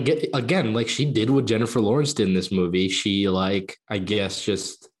like, like she did what Jennifer Lawrence did in this movie. She like, I guess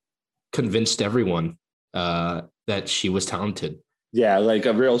just convinced everyone that she was talented. Yeah. Like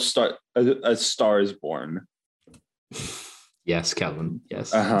a real star, a Star is Born. Yes, Kevin.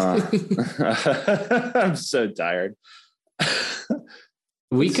 Yes. I'm so tired.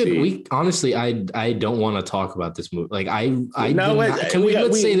 We honestly, I don't want to talk about this movie. Like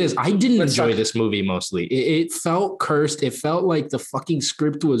let's say this. I didn't enjoy this movie mostly. It felt cursed. It felt like the fucking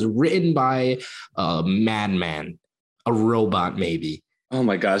script was written by a madman, a robot maybe. Oh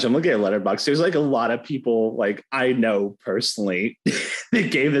my gosh, I'm looking at Letterboxd. There's like a lot of people like I know personally that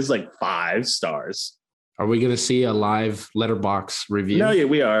gave this like 5 stars. Are we gonna see a live Letterboxd review? No, yeah,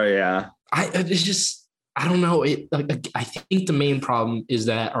 we are. Yeah, I don't know. I think the main problem is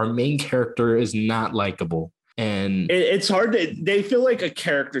that our main character is not likable, and it's hard to. They feel like a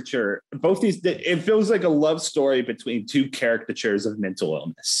caricature. It feels like a love story between 2 caricatures of mental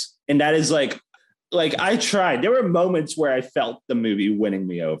illness, and that is like I tried. There were moments where I felt the movie winning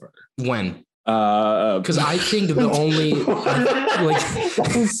me over. When? Because I think the only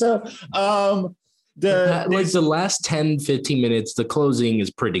the last 10-15 minutes, the closing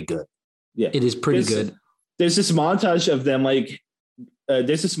is pretty good. Yeah, it is pretty good. There's this montage of them like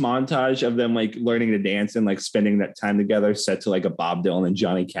learning to dance and like spending that time together set to like a Bob Dylan and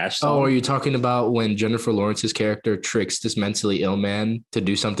Johnny Cash song. Oh, are you talking about when Jennifer Lawrence's character tricks this mentally ill man to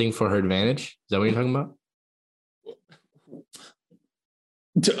do something for her advantage? Is that what you're talking about?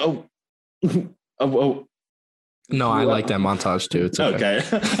 No, I like that montage too. It's okay.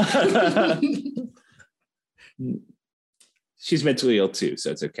 She's mentally ill too,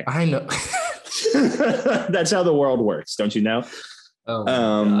 so it's okay. I know. That's how the world works, don't you know? Oh,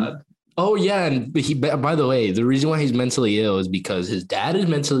 God. Oh yeah, and by the way, the reason why he's mentally ill is because his dad is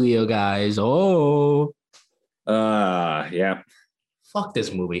mentally ill, guys. Yeah. Fuck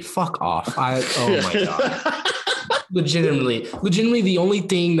this movie. Fuck off. Oh my God. Legitimately, the only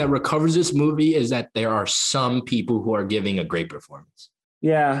thing that recovers this movie is that there are some people who are giving a great performance.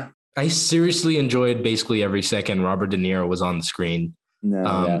 Yeah. I seriously enjoyed basically every second Robert De Niro was on the screen.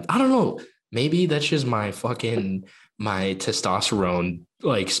 No, yeah. I don't know. Maybe that's just my testosterone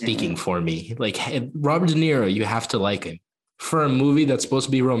like speaking for me. Like Robert De Niro, you have to like him. For a movie that's supposed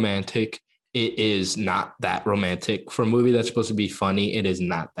to be romantic, it is not that romantic. For a movie that's supposed to be funny, it is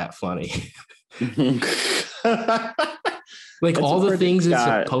not that funny. Like all the things it's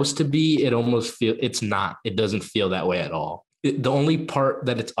supposed to be, it's not. It doesn't feel that way at all. The only part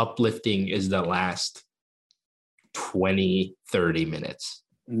that it's uplifting is the last 20, 30 minutes.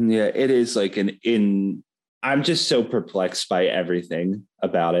 Yeah, it is like I'm just so perplexed by everything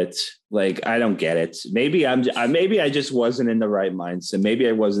about it. Like, I don't get it. Maybe maybe I just wasn't in the right mindset. Maybe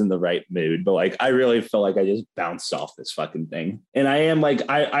I was in the right mood, but like, I really feel like I just bounced off this fucking thing. And I am like,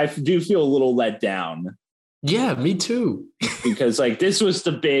 I do feel a little let down. Yeah, me too. Because like, this was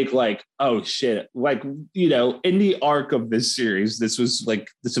the big, like, oh shit. Like, you know, in the arc of this series, this was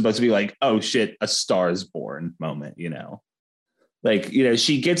supposed to be like, oh shit, a Star is Born moment, you know? Like, you know,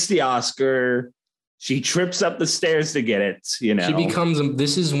 she gets the Oscar. She trips up the stairs to get it, you know.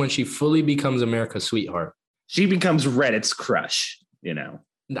 This is when she fully becomes America's sweetheart. She becomes Reddit's crush, you know.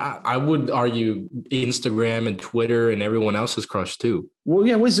 I would argue Instagram and Twitter and everyone else's crush too. Well,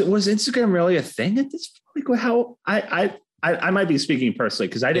 yeah, was Instagram really a thing at this point? Like, how I might be speaking personally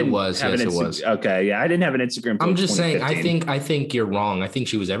because I didn't have an Instagram. It was. Okay, yeah, I didn't have an Instagram. I'm just saying, I think you're wrong. I think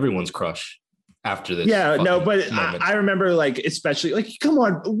she was everyone's crush after this. Yeah, no, but I remember, like, especially, like, come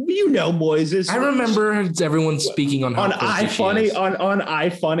on, you know, Moises. I remember everyone speaking on iFunny,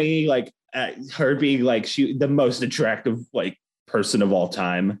 like, her being like the most attractive like person of all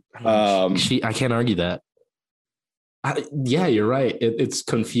time. I can't argue that. Yeah, you're right. It's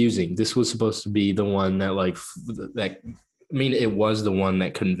confusing. This was supposed to be the one that it was the one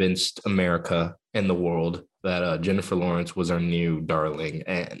that convinced America and the world that Jennifer Lawrence was our new darling.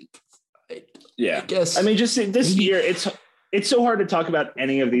 And I guess, I mean, just this year, it's so hard to talk about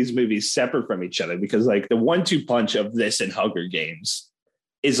any of these movies separate from each other because like the 1-2 punch of this and Hunger Games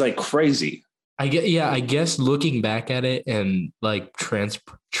is like crazy. I guess looking back at it and like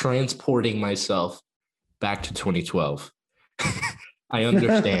transporting myself back to 2012, I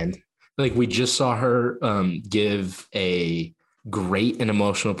understand. Like we just saw her give a great and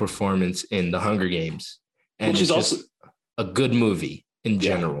emotional performance in The Hunger Games, and which is also a good movie in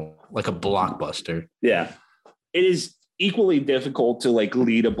general, like a blockbuster. Yeah, it is equally difficult to like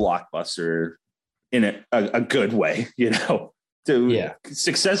lead a blockbuster in a good way, you know. To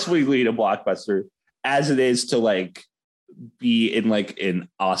successfully lead a blockbuster as it is to like be in like an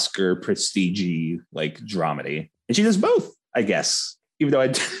Oscar prestige like dramedy, and she does both, I guess. Even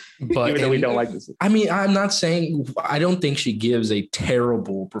though we don't like this. I mean, I'm not saying I don't think she gives a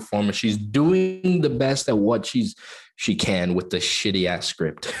terrible performance. She's doing the best at what she can with the shitty ass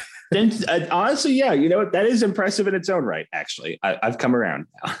script. Then honestly, yeah, you know what? That is impressive in its own right. Actually, I've come around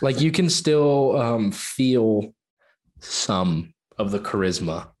now. Like you can still feel some of the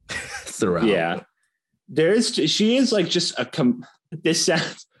charisma throughout. Yeah, she is like just this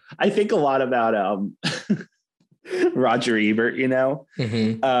sounds, I think a lot about Roger Ebert, you know,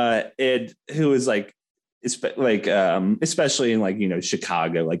 who is like especially in like, you know,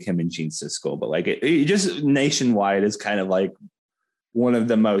 Chicago, like him and Gene Siskel, but like it just nationwide is kind of like one of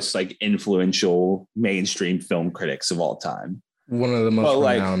the most like influential mainstream film critics of all time. One of the most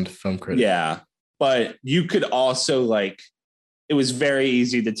renowned film critics. Yeah. But you could also like, it was very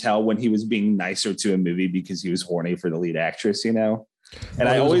easy to tell when he was being nicer to a movie because he was horny for the lead actress, you know? And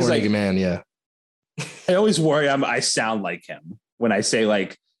I always like, man, yeah. I always worry I sound like him when I say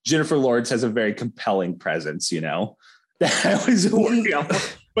like Jennifer Lawrence has a very compelling presence, you know? I always worry.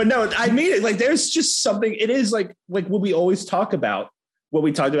 But no, I mean it. Like there's just something, it is like what we always talk about, what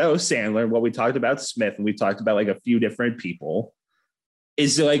we talked about with Sandler, what we talked about Smith, and we talked about like a few different people.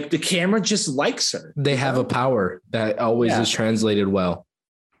 Is like the camera just likes her. They have a power that always is translated well.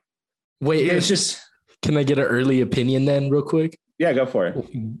 Wait, it's just. Can I get an early opinion then, real quick? Yeah, go for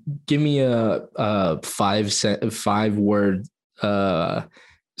it. Give me a 5-word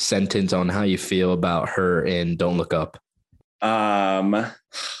sentence on how you feel about her in Don't Look Up. A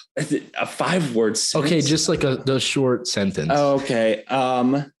 5-word sentence. Okay, just like a short sentence. Oh, okay.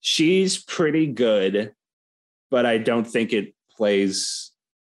 She's pretty good, but I don't think it plays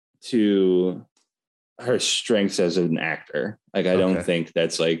to her strengths as an actor. Like I don't think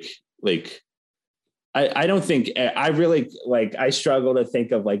that's like I don't think I really like I struggle to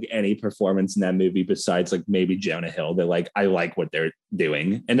think of like any performance in that movie besides like maybe Jonah Hill that like I like what they're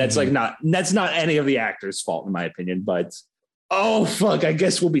doing, and that's that's not any of the actors' fault in my opinion. But oh fuck, I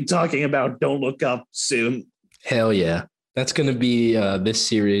guess we'll be talking about Don't Look Up soon. Hell yeah, that's gonna be this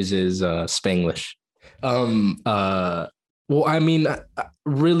series is Spanglish. Well, I mean,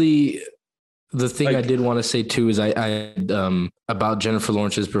 really, the thing Like, I did want to say too is I about Jennifer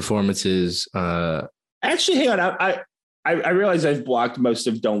Lawrence's performances. actually, hang on. I realize I've blocked most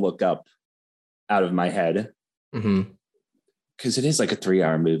of Don't Look Up out of my head Mhm. because it is like a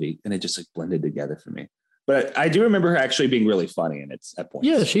 3-hour movie and it just like blended together for me. But I do remember her actually being really funny in it at points.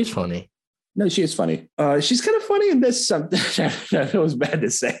 Yeah, she's funny. No, she is funny. She's kind of funny in this. Something that was bad to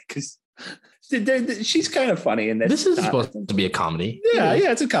say because she's kind of funny in this. This is supposed to be a comedy. Yeah,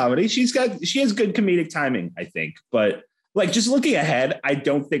 it's a comedy. She has good comedic timing, I think. But like just looking ahead, I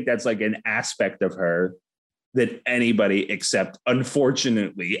don't think that's like an aspect of her that anybody except,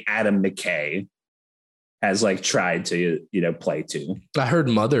 unfortunately, Adam McKay has like tried to, play to. I heard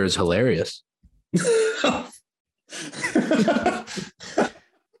Mother is hilarious.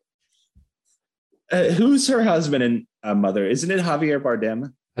 Who's her husband and Mother? Isn't it Javier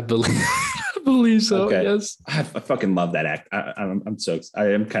Bardem? I believe so. Okay. Yes, I fucking love that act. I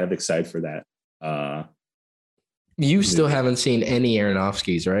am kind of excited for that. You still haven't seen any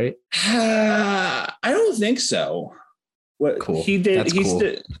Aronofsky's, right? I don't think so. What cool. He did? That's he's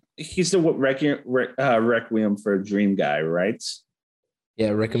cool. the Requiem for a Dream guy, right? Yeah,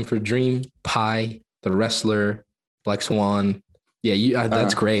 Requiem for a Dream, Pi, The Wrestler, Black Swan. Yeah,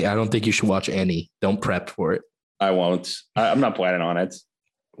 that's great. I don't think you should watch any. Don't prep for it. I won't. I'm not planning on it.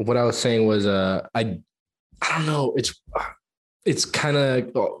 What I was saying was, I don't know. It's kind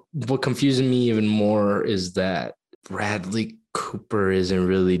of what confuses me even more is that Bradley Cooper isn't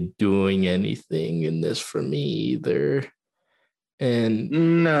really doing anything in this for me either. And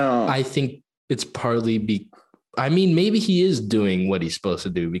no, I think it's partly maybe he is doing what he's supposed to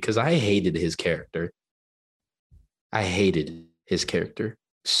do because I hated his character. I hated his character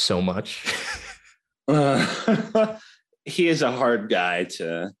so much. He is a hard guy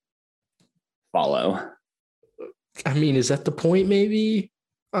to follow. I mean, is that the point? Maybe.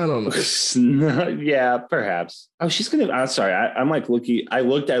 I don't know. Yeah, perhaps. Oh, she's gonna. I'm sorry. I'm like looking. I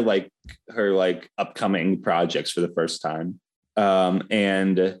looked at like her like upcoming projects for the first time,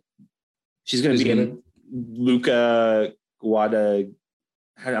 and she's gonna be in Luca Guada.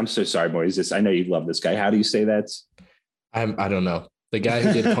 I'm so sorry, Moises. I know you love this guy. How do you say that? I don't know. The guy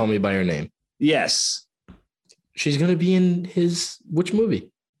who did Call Me by Your Name. Yes. She's gonna be in which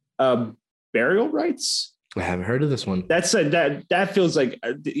movie? Burial Rites. I haven't heard of this one. That feels like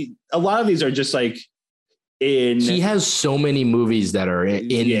a lot of these are just like in. He has so many movies that are in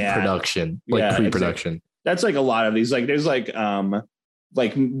production, like pre-production. Like, that's like a lot of these. Like there's like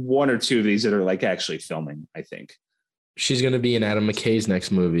one or two of these that are like actually filming, I think. She's gonna be in Adam McKay's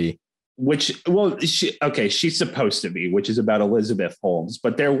next movie. She's supposed to be, which is about Elizabeth Holmes,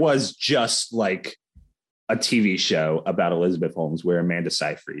 but there was just like a TV show about Elizabeth Holmes where Amanda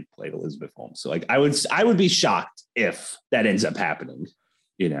Seyfried played Elizabeth Holmes. So like I would be shocked if that ends up happening,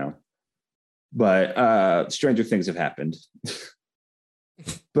 but stranger things have happened.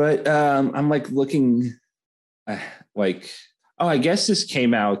 But I'm like looking I guess this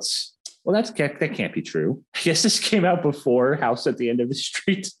came out. Well, that can't be true. I guess this came out before House at the End of the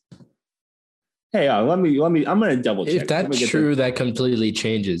Street. Hey, let me. I'm going to double check. If that's true, that completely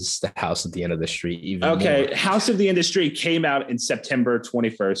changes the House at the End of the Street. Even okay, more. House of the End of the Street came out in September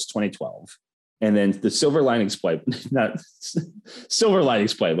 21st, 2012. And then the Silver Linings Playbook, not Silver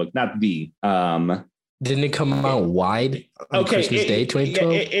Linings Playbook, not the. Didn't it come out wide on Christmas Day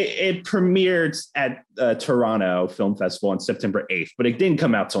 2012? It premiered at Toronto Film Festival on September 8th, but it didn't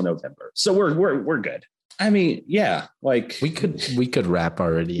come out till November. So we're good. I mean, yeah, like we could wrap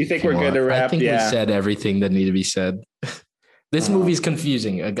already. You think we're good to wrap? I think we said everything that needed to be said. This movie's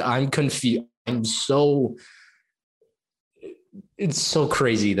confusing. I'm confused. It's so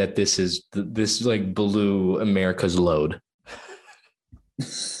crazy that this like blew America's load.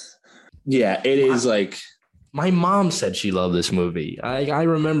 Yeah, it is like my mom said she loved this movie. I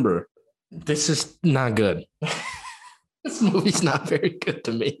remember. This is not good. This movie's not very good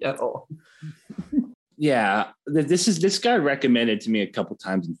to me at all. Yeah, this guy recommended to me a couple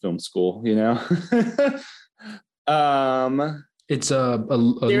times in film school, It's a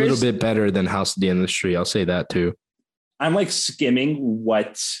little bit better than House of the End of the Street. I'll say that too. I'm like skimming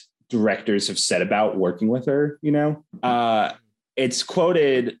what directors have said about working with her, it's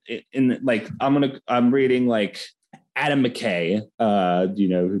quoted in like, I'm reading like Adam McKay,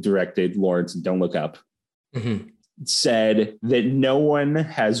 who directed Lawrence and Don't Look Up. Mm-hmm. Said that no one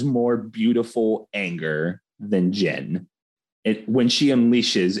has more beautiful anger than Jen. When she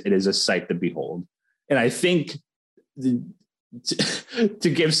unleashes, it is a sight to behold. And I think to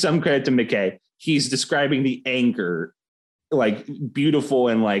give some credit to McKay, he's describing the anger like beautiful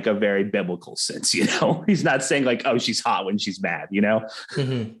in like a very biblical sense, you know. He's not saying like, oh, she's hot when she's mad, you know.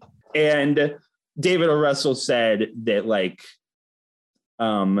 Mm-hmm. And David O. Russell said that like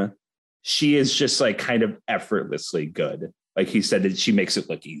she is just like kind of effortlessly good. Like he said that she makes it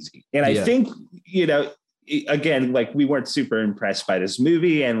look easy. And I think, you know, again, like we weren't super impressed by this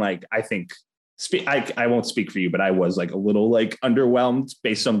movie. And like, I think I won't speak for you, but I was like a little like underwhelmed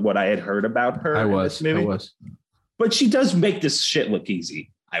based on what I had heard about her. I was. But she does make this shit look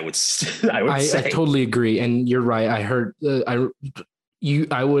easy. I would say. I totally agree. And you're right. I heard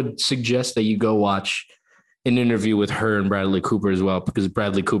I would suggest that you go watch an interview with her and Bradley Cooper as well, because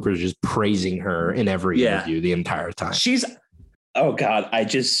Bradley Cooper is just praising her in every interview the entire time. Oh God,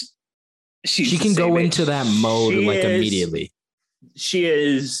 she can go into that mode immediately. She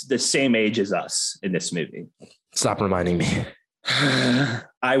is the same age as us in this movie. Stop reminding me.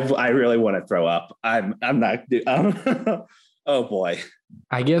 I really want to throw up. I'm not. Oh boy.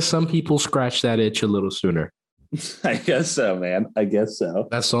 I guess some people scratch that itch a little sooner. I guess so, man. I guess so.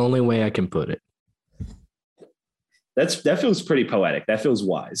 That's the only way I can put it. That feels pretty poetic. That feels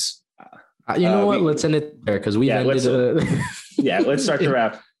wise. You know what? Let's end it there because let's start to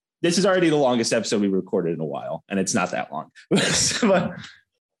wrap. This is already the longest episode we recorded in a while, and it's not that long. All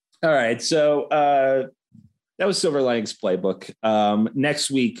right. So that was Silver Linings Playbook.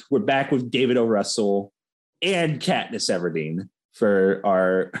 Next week, we're back with David O. Russell and Katniss Everdeen for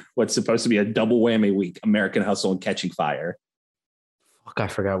our what's supposed to be a double whammy week, American Hustle and Catching Fire. Fuck, I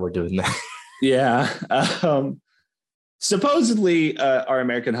forgot we're doing that. Yeah. Supposedly, our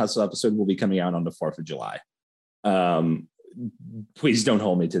American Hustle episode will be coming out on the 4th of July. Please don't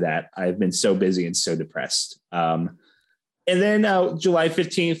hold me to that. I've been so busy and so depressed. And then July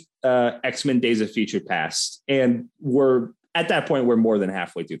 15th, X-Men Days of Future Past. And at that point, we're more than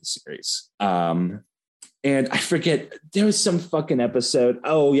halfway through the series. And I forget, there was some fucking episode.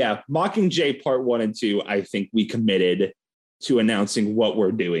 Oh, yeah. Mockingjay Part 1 and 2, I think we committed to announcing what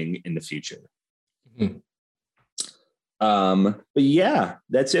we're doing in the future. Mm-hmm. But yeah,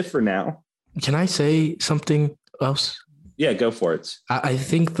 that's it for now. Can I say something else? Yeah, go for it. I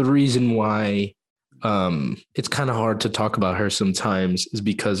think the reason why it's kind of hard to talk about her sometimes is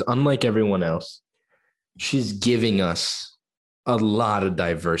because unlike everyone else, she's giving us a lot of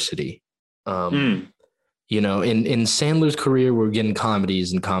diversity. You know, in Sandler's career, we're getting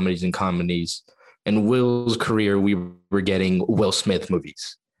comedies and comedies and comedies. In Will's career, we were getting Will Smith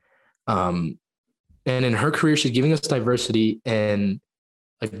movies. And in her career, she's giving us diversity. And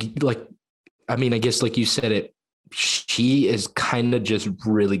like, I mean, I guess like you said it, she is kind of just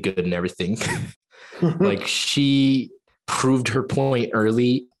really good in everything. Like she proved her point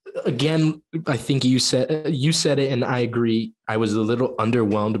early. Again, I think you said it, and I agree. I was a little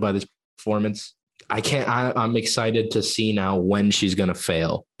underwhelmed by this performance. I'm excited to see now when she's going to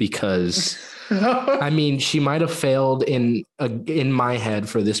fail, because I mean, she might've failed in my head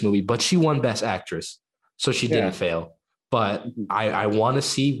for this movie, but she won Best Actress. So she didn't fail, but I want to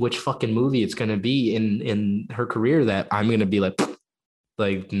see which fucking movie it's going to be in her career that I'm going to be like,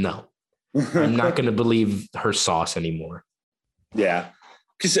 no, I'm not going to believe her sauce anymore. Yeah.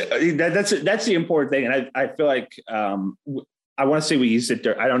 Cause that's the important thing. And I feel like, I want to say we used it.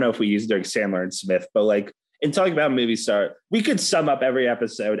 I don't know if we used it during Sandler and Smith, but like in talking about movie star, we could sum up every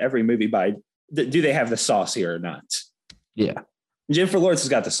episode, every movie by do they have the sauce here or not? Yeah. Jennifer Lawrence has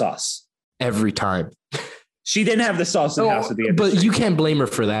got the sauce every time. She didn't have the sauce in House of the Industry. But you can't blame her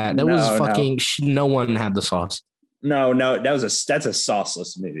for that. That was fucking. No one had the sauce. No, that's a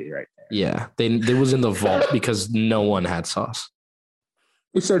sauceless movie right there. Yeah, they was in the vault because no one had sauce.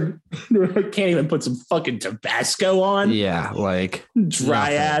 So can't even put some fucking Tabasco on. Yeah, like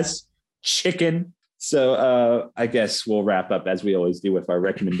dry ass chicken. So I guess we'll wrap up as we always do with our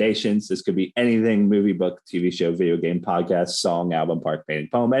recommendations. This could be anything: movie, book, TV show, video game, podcast, song, album, park, painting,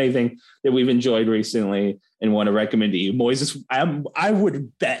 poem, anything that we've enjoyed recently and want to recommend to you. Moises, I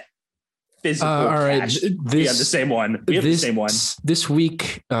would bet physical cash. We have the same one. The same one. This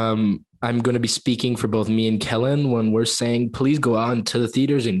week, I'm going to be speaking for both me and Kellen when we're saying, please go out into the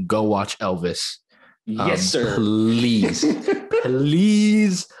theaters and go watch Elvis. Yes, sir. Please,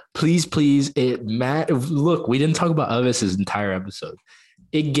 please. Look, we didn't talk about Elvis this entire episode.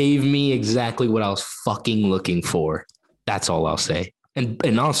 It gave me exactly what I was fucking looking for. That's all I'll say.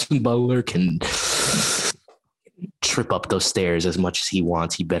 And Austin Butler can trip up those stairs as much as he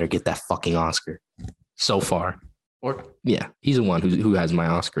wants. He better get that fucking Oscar. So far. Or yeah, he's the one who has my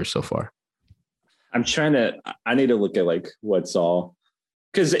Oscar so far. I need to look at like what's all,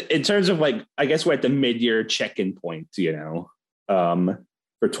 because in terms of like, I guess we're at the mid-year check-in point, for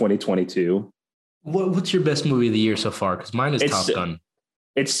 2022. What's your best movie of the year so far? Because mine is Top Gun.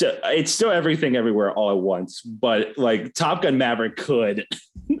 It's still Everything Everywhere All at Once, but like Top Gun Maverick could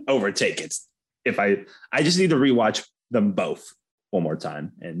overtake it if I just need to rewatch them both one more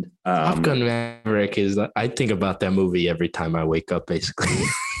time. And Top Gun Maverick I think about that movie every time I wake up, basically.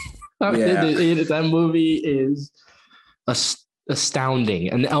 That movie is astounding,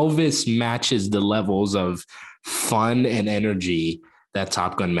 and Elvis matches the levels of fun and energy that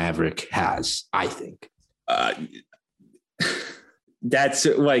Top Gun Maverick has, I think. That's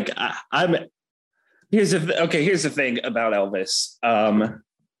like here's the thing about Elvis.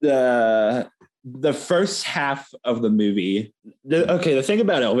 The first half of the movie, the thing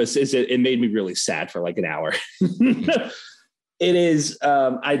about Elvis is it made me really sad for like an hour. It is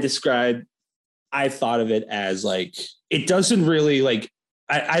I thought of it as like, it doesn't really like,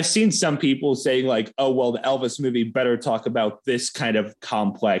 I've seen some people saying like, oh, well, the Elvis movie better talk about this kind of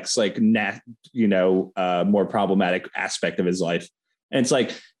complex, like, more problematic aspect of his life. And it's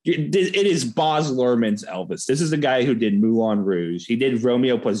like, it is Baz Luhrmann's Elvis. This is the guy who did Moulin Rouge. He did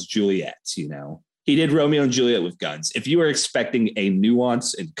Romeo plus Juliet, He did Romeo and Juliet with guns. If you were expecting a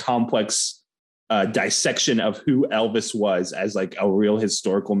nuance and complex dissection of who Elvis was as like a real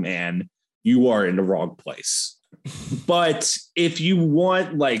historical man, you are in the wrong place. But if you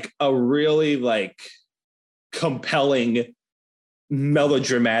want like a really like compelling,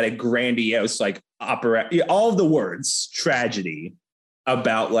 melodramatic, grandiose, like opera, all of the words, tragedy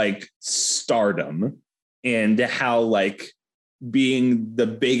about like stardom and how like being the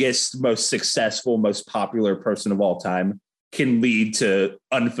biggest, most successful, most popular person of all time can lead to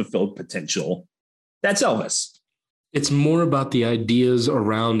unfulfilled potential. That's Elvis. It's more about the ideas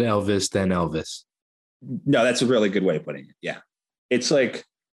around Elvis than Elvis. No, that's a really good way of putting it. Yeah. It's like,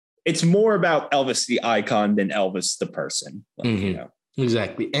 it's more about Elvis the icon than Elvis the person. Like,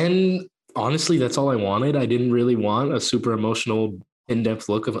 Exactly. And honestly, that's all I wanted. I didn't really want a super emotional, in-depth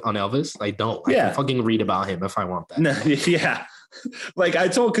look on Elvis. I don't. I can fucking read about him if I want that. No, yeah. Like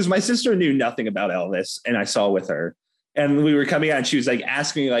because my sister knew nothing about Elvis and I saw with her and we were coming out and she was like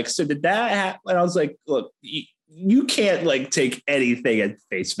asking me like, so did that happen? And I was like, look, you can't like take anything at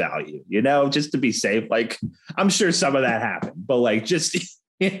face value, just to be safe. Like, I'm sure some of that happened, but like, just, it's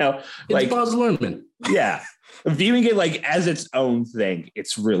like Baz Luhrmann. Yeah. Viewing it like as its own thing,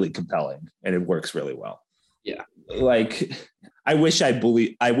 it's really compelling and it works really well. Yeah. Like, I wish I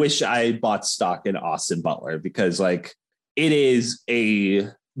bought stock in Austin Butler because like it is a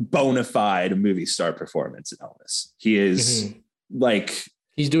bona fide movie star performance in Elvis. He is like,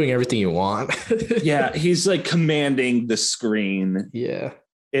 he's doing everything you want. Yeah, he's like commanding the screen. Yeah.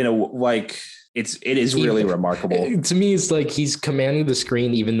 In a like it is really remarkable. To me, it's like he's commanding the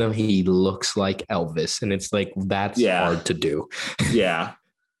screen even though he looks like Elvis. And it's like that's hard to do. Yeah.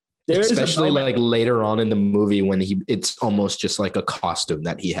 Especially like later on in the movie when it's almost just like a costume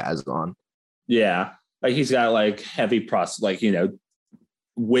that he has on. Yeah. Like he's got like heavy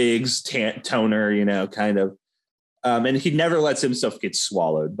wigs, toner, kind of. And he never lets himself get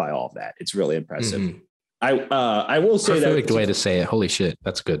swallowed by all of that. It's really impressive. I will say that perfect way to say it. Holy shit,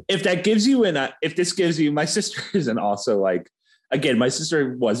 that's good. If that gives you if this gives you, my sister isn't also like, again, my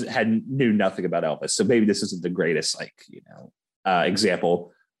sister knew nothing about Elvis, so maybe this isn't the greatest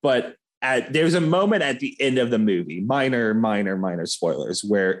example. But there's a moment at the end of the movie, minor spoilers,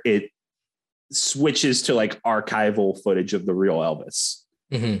 where it switches to like archival footage of the real Elvis.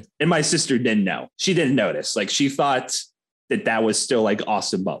 And my sister didn't know. She didn't notice. Like she thought that was still like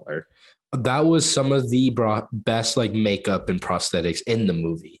Austin Butler. That was some of the best like makeup and prosthetics in the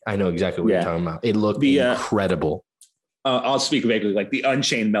movie. I know exactly what you're talking about. It looked incredible. I'll speak vaguely, like the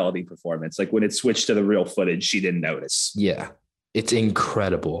Unchained Melody performance. Like when it switched to the real footage, she didn't notice. Yeah, it's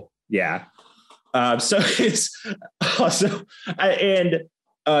incredible. Yeah. So it's also, and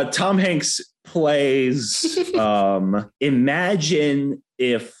Tom Hanks plays, imagine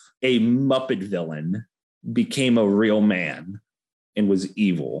if a Muppet villain became a real man and was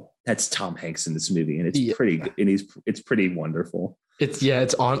evil. That's Tom Hanks in this movie. And it's pretty, and it's pretty wonderful.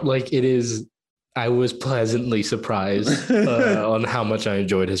 It's on, like it is. I was pleasantly surprised on how much I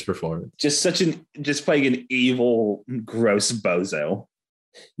enjoyed his performance. Just playing an evil, gross bozo.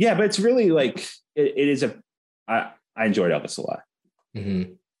 Yeah, but it's really like I enjoyed Elvis a lot.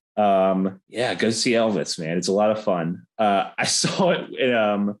 Go see Elvis, man. It's a lot of fun. I saw it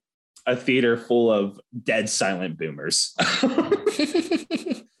in a theater full of dead silent boomers.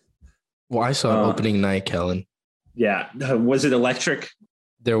 Well, I saw opening night, Kellen. Yeah. Was it electric?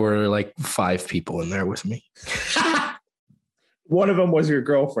 There were like 5 people in there with me. One of them was your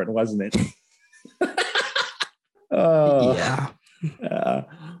girlfriend, wasn't it? Yeah.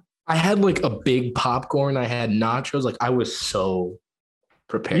 I had like a big popcorn. I had nachos. Like I was so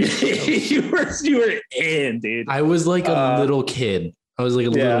prepared. you were in, dude. I was like a little kid. I was like a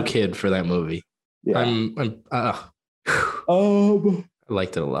little kid for that movie. Yeah. I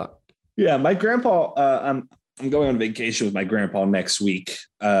liked it a lot. Yeah, my grandpa. I'm going on vacation with my grandpa next week,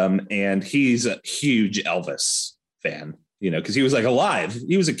 and he's a huge Elvis fan. Because he was like alive.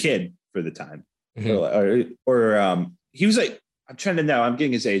 He was a kid for the time, or he was like. I'm trying to know. I'm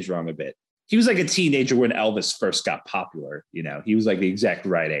getting his age wrong a bit. He was like a teenager when Elvis first got popular. He was like the exact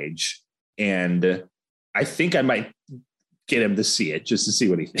right age, and I think I might get him to see it just to see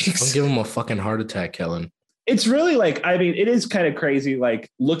what he thinks. Don't give him a fucking heart attack, Kellen. It's really it is kind of crazy. Like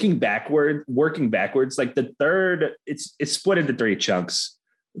working backwards, like the third, it's split into 3 chunks.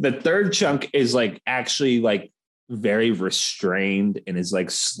 The third chunk is like actually like very restrained and is like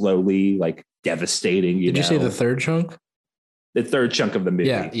slowly like devastating. Did you say the third chunk? The third chunk of the movie.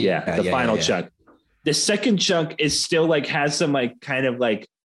 The final chunk. The second chunk is still like has some like kind of like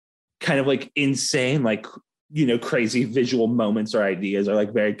insane, like, crazy visual moments or ideas, or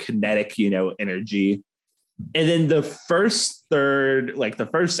like very kinetic, energy. And then the first third, like the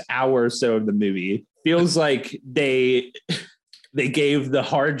first hour or so of the movie feels like they gave the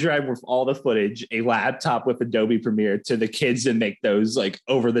hard drive with all the footage, a laptop with Adobe Premiere to the kids and make those like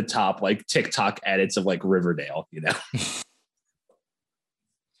over the top, like TikTok edits of like Riverdale,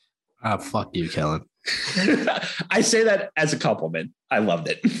 Fuck you, Kellen. I say that as a compliment. I loved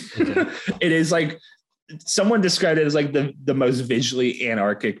it. It is like someone described it as like the most visually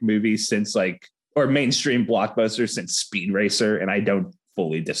anarchic movie since like, or mainstream blockbuster since Speed Racer. And I don't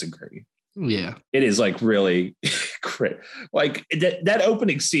fully disagree. Yeah. It is like really like that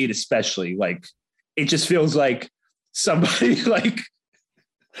opening scene, especially like, it just feels like somebody like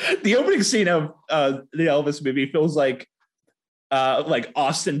the opening scene of the Elvis movie feels like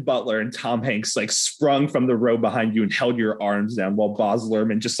Austin Butler and Tom Hanks like sprung from the row behind you and held your arms down while Baz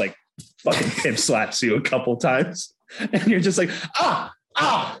Luhrmann just like fucking pimp slaps you a couple times, and you're just like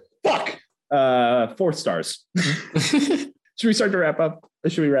fuck. 4 stars. Should we start to wrap up? Or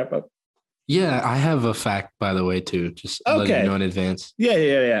should we wrap up? Yeah, I have a fact, by the way, too. Just letting you know in advance.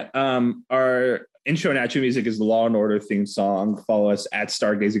 Yeah. Our intro and outro music is the Law and Order theme song. Follow us at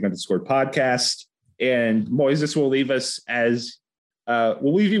Stargazing_podcast. And Moises will leave us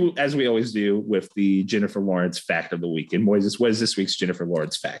we'll leave you as we always do with the Jennifer Lawrence fact of the week. And Moises, what is this week's Jennifer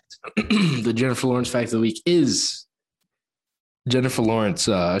Lawrence fact? The Jennifer Lawrence fact of the week is Jennifer Lawrence.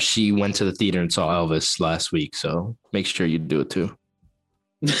 She went to the theater and saw Elvis last week, so make sure you do it too.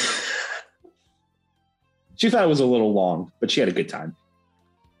 She thought it was a little long, but she had a good time.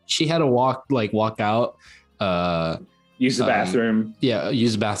 She had to walk out. Use the bathroom.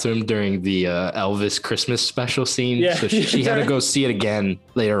 Use the bathroom during the Elvis Christmas special scene. Yeah. So she had to go see it again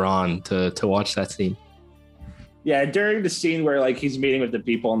later on to watch that scene. Yeah, during the scene where like he's meeting with the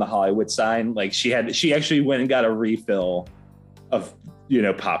people on the Hollywood sign, like she actually went and got a refill of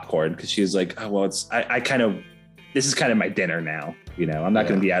popcorn because she was like, oh well, this is kind of my dinner now. I'm not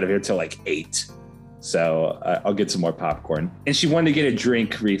going to be out of here till like 8. So I'll get some more popcorn. And she wanted to get a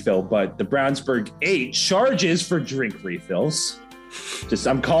drink refill, but the Brownsburg 8 charges for drink refills.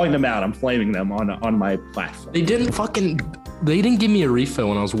 I'm calling them out. I'm flaming them on my platform. They didn't give me a refill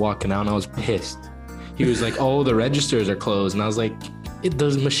when I was walking out, and I was pissed. He was like, oh, the registers are closed. And I was like,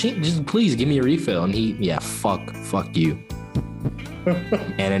 the machine, just please give me a refill. And fuck you.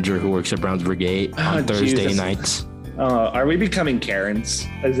 Manager who works at Brownsburg 8 on Thursday nights. Are we becoming Karens?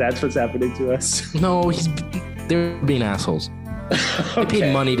 Is that what's happening to us? No, they're being assholes. Okay. They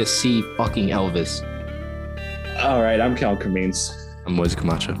paid money to see fucking Elvis. All right, I'm Cal Cremines. I'm Moises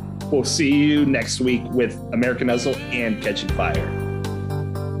Camacho. We'll see you next week with American Hustle and Catching Fire.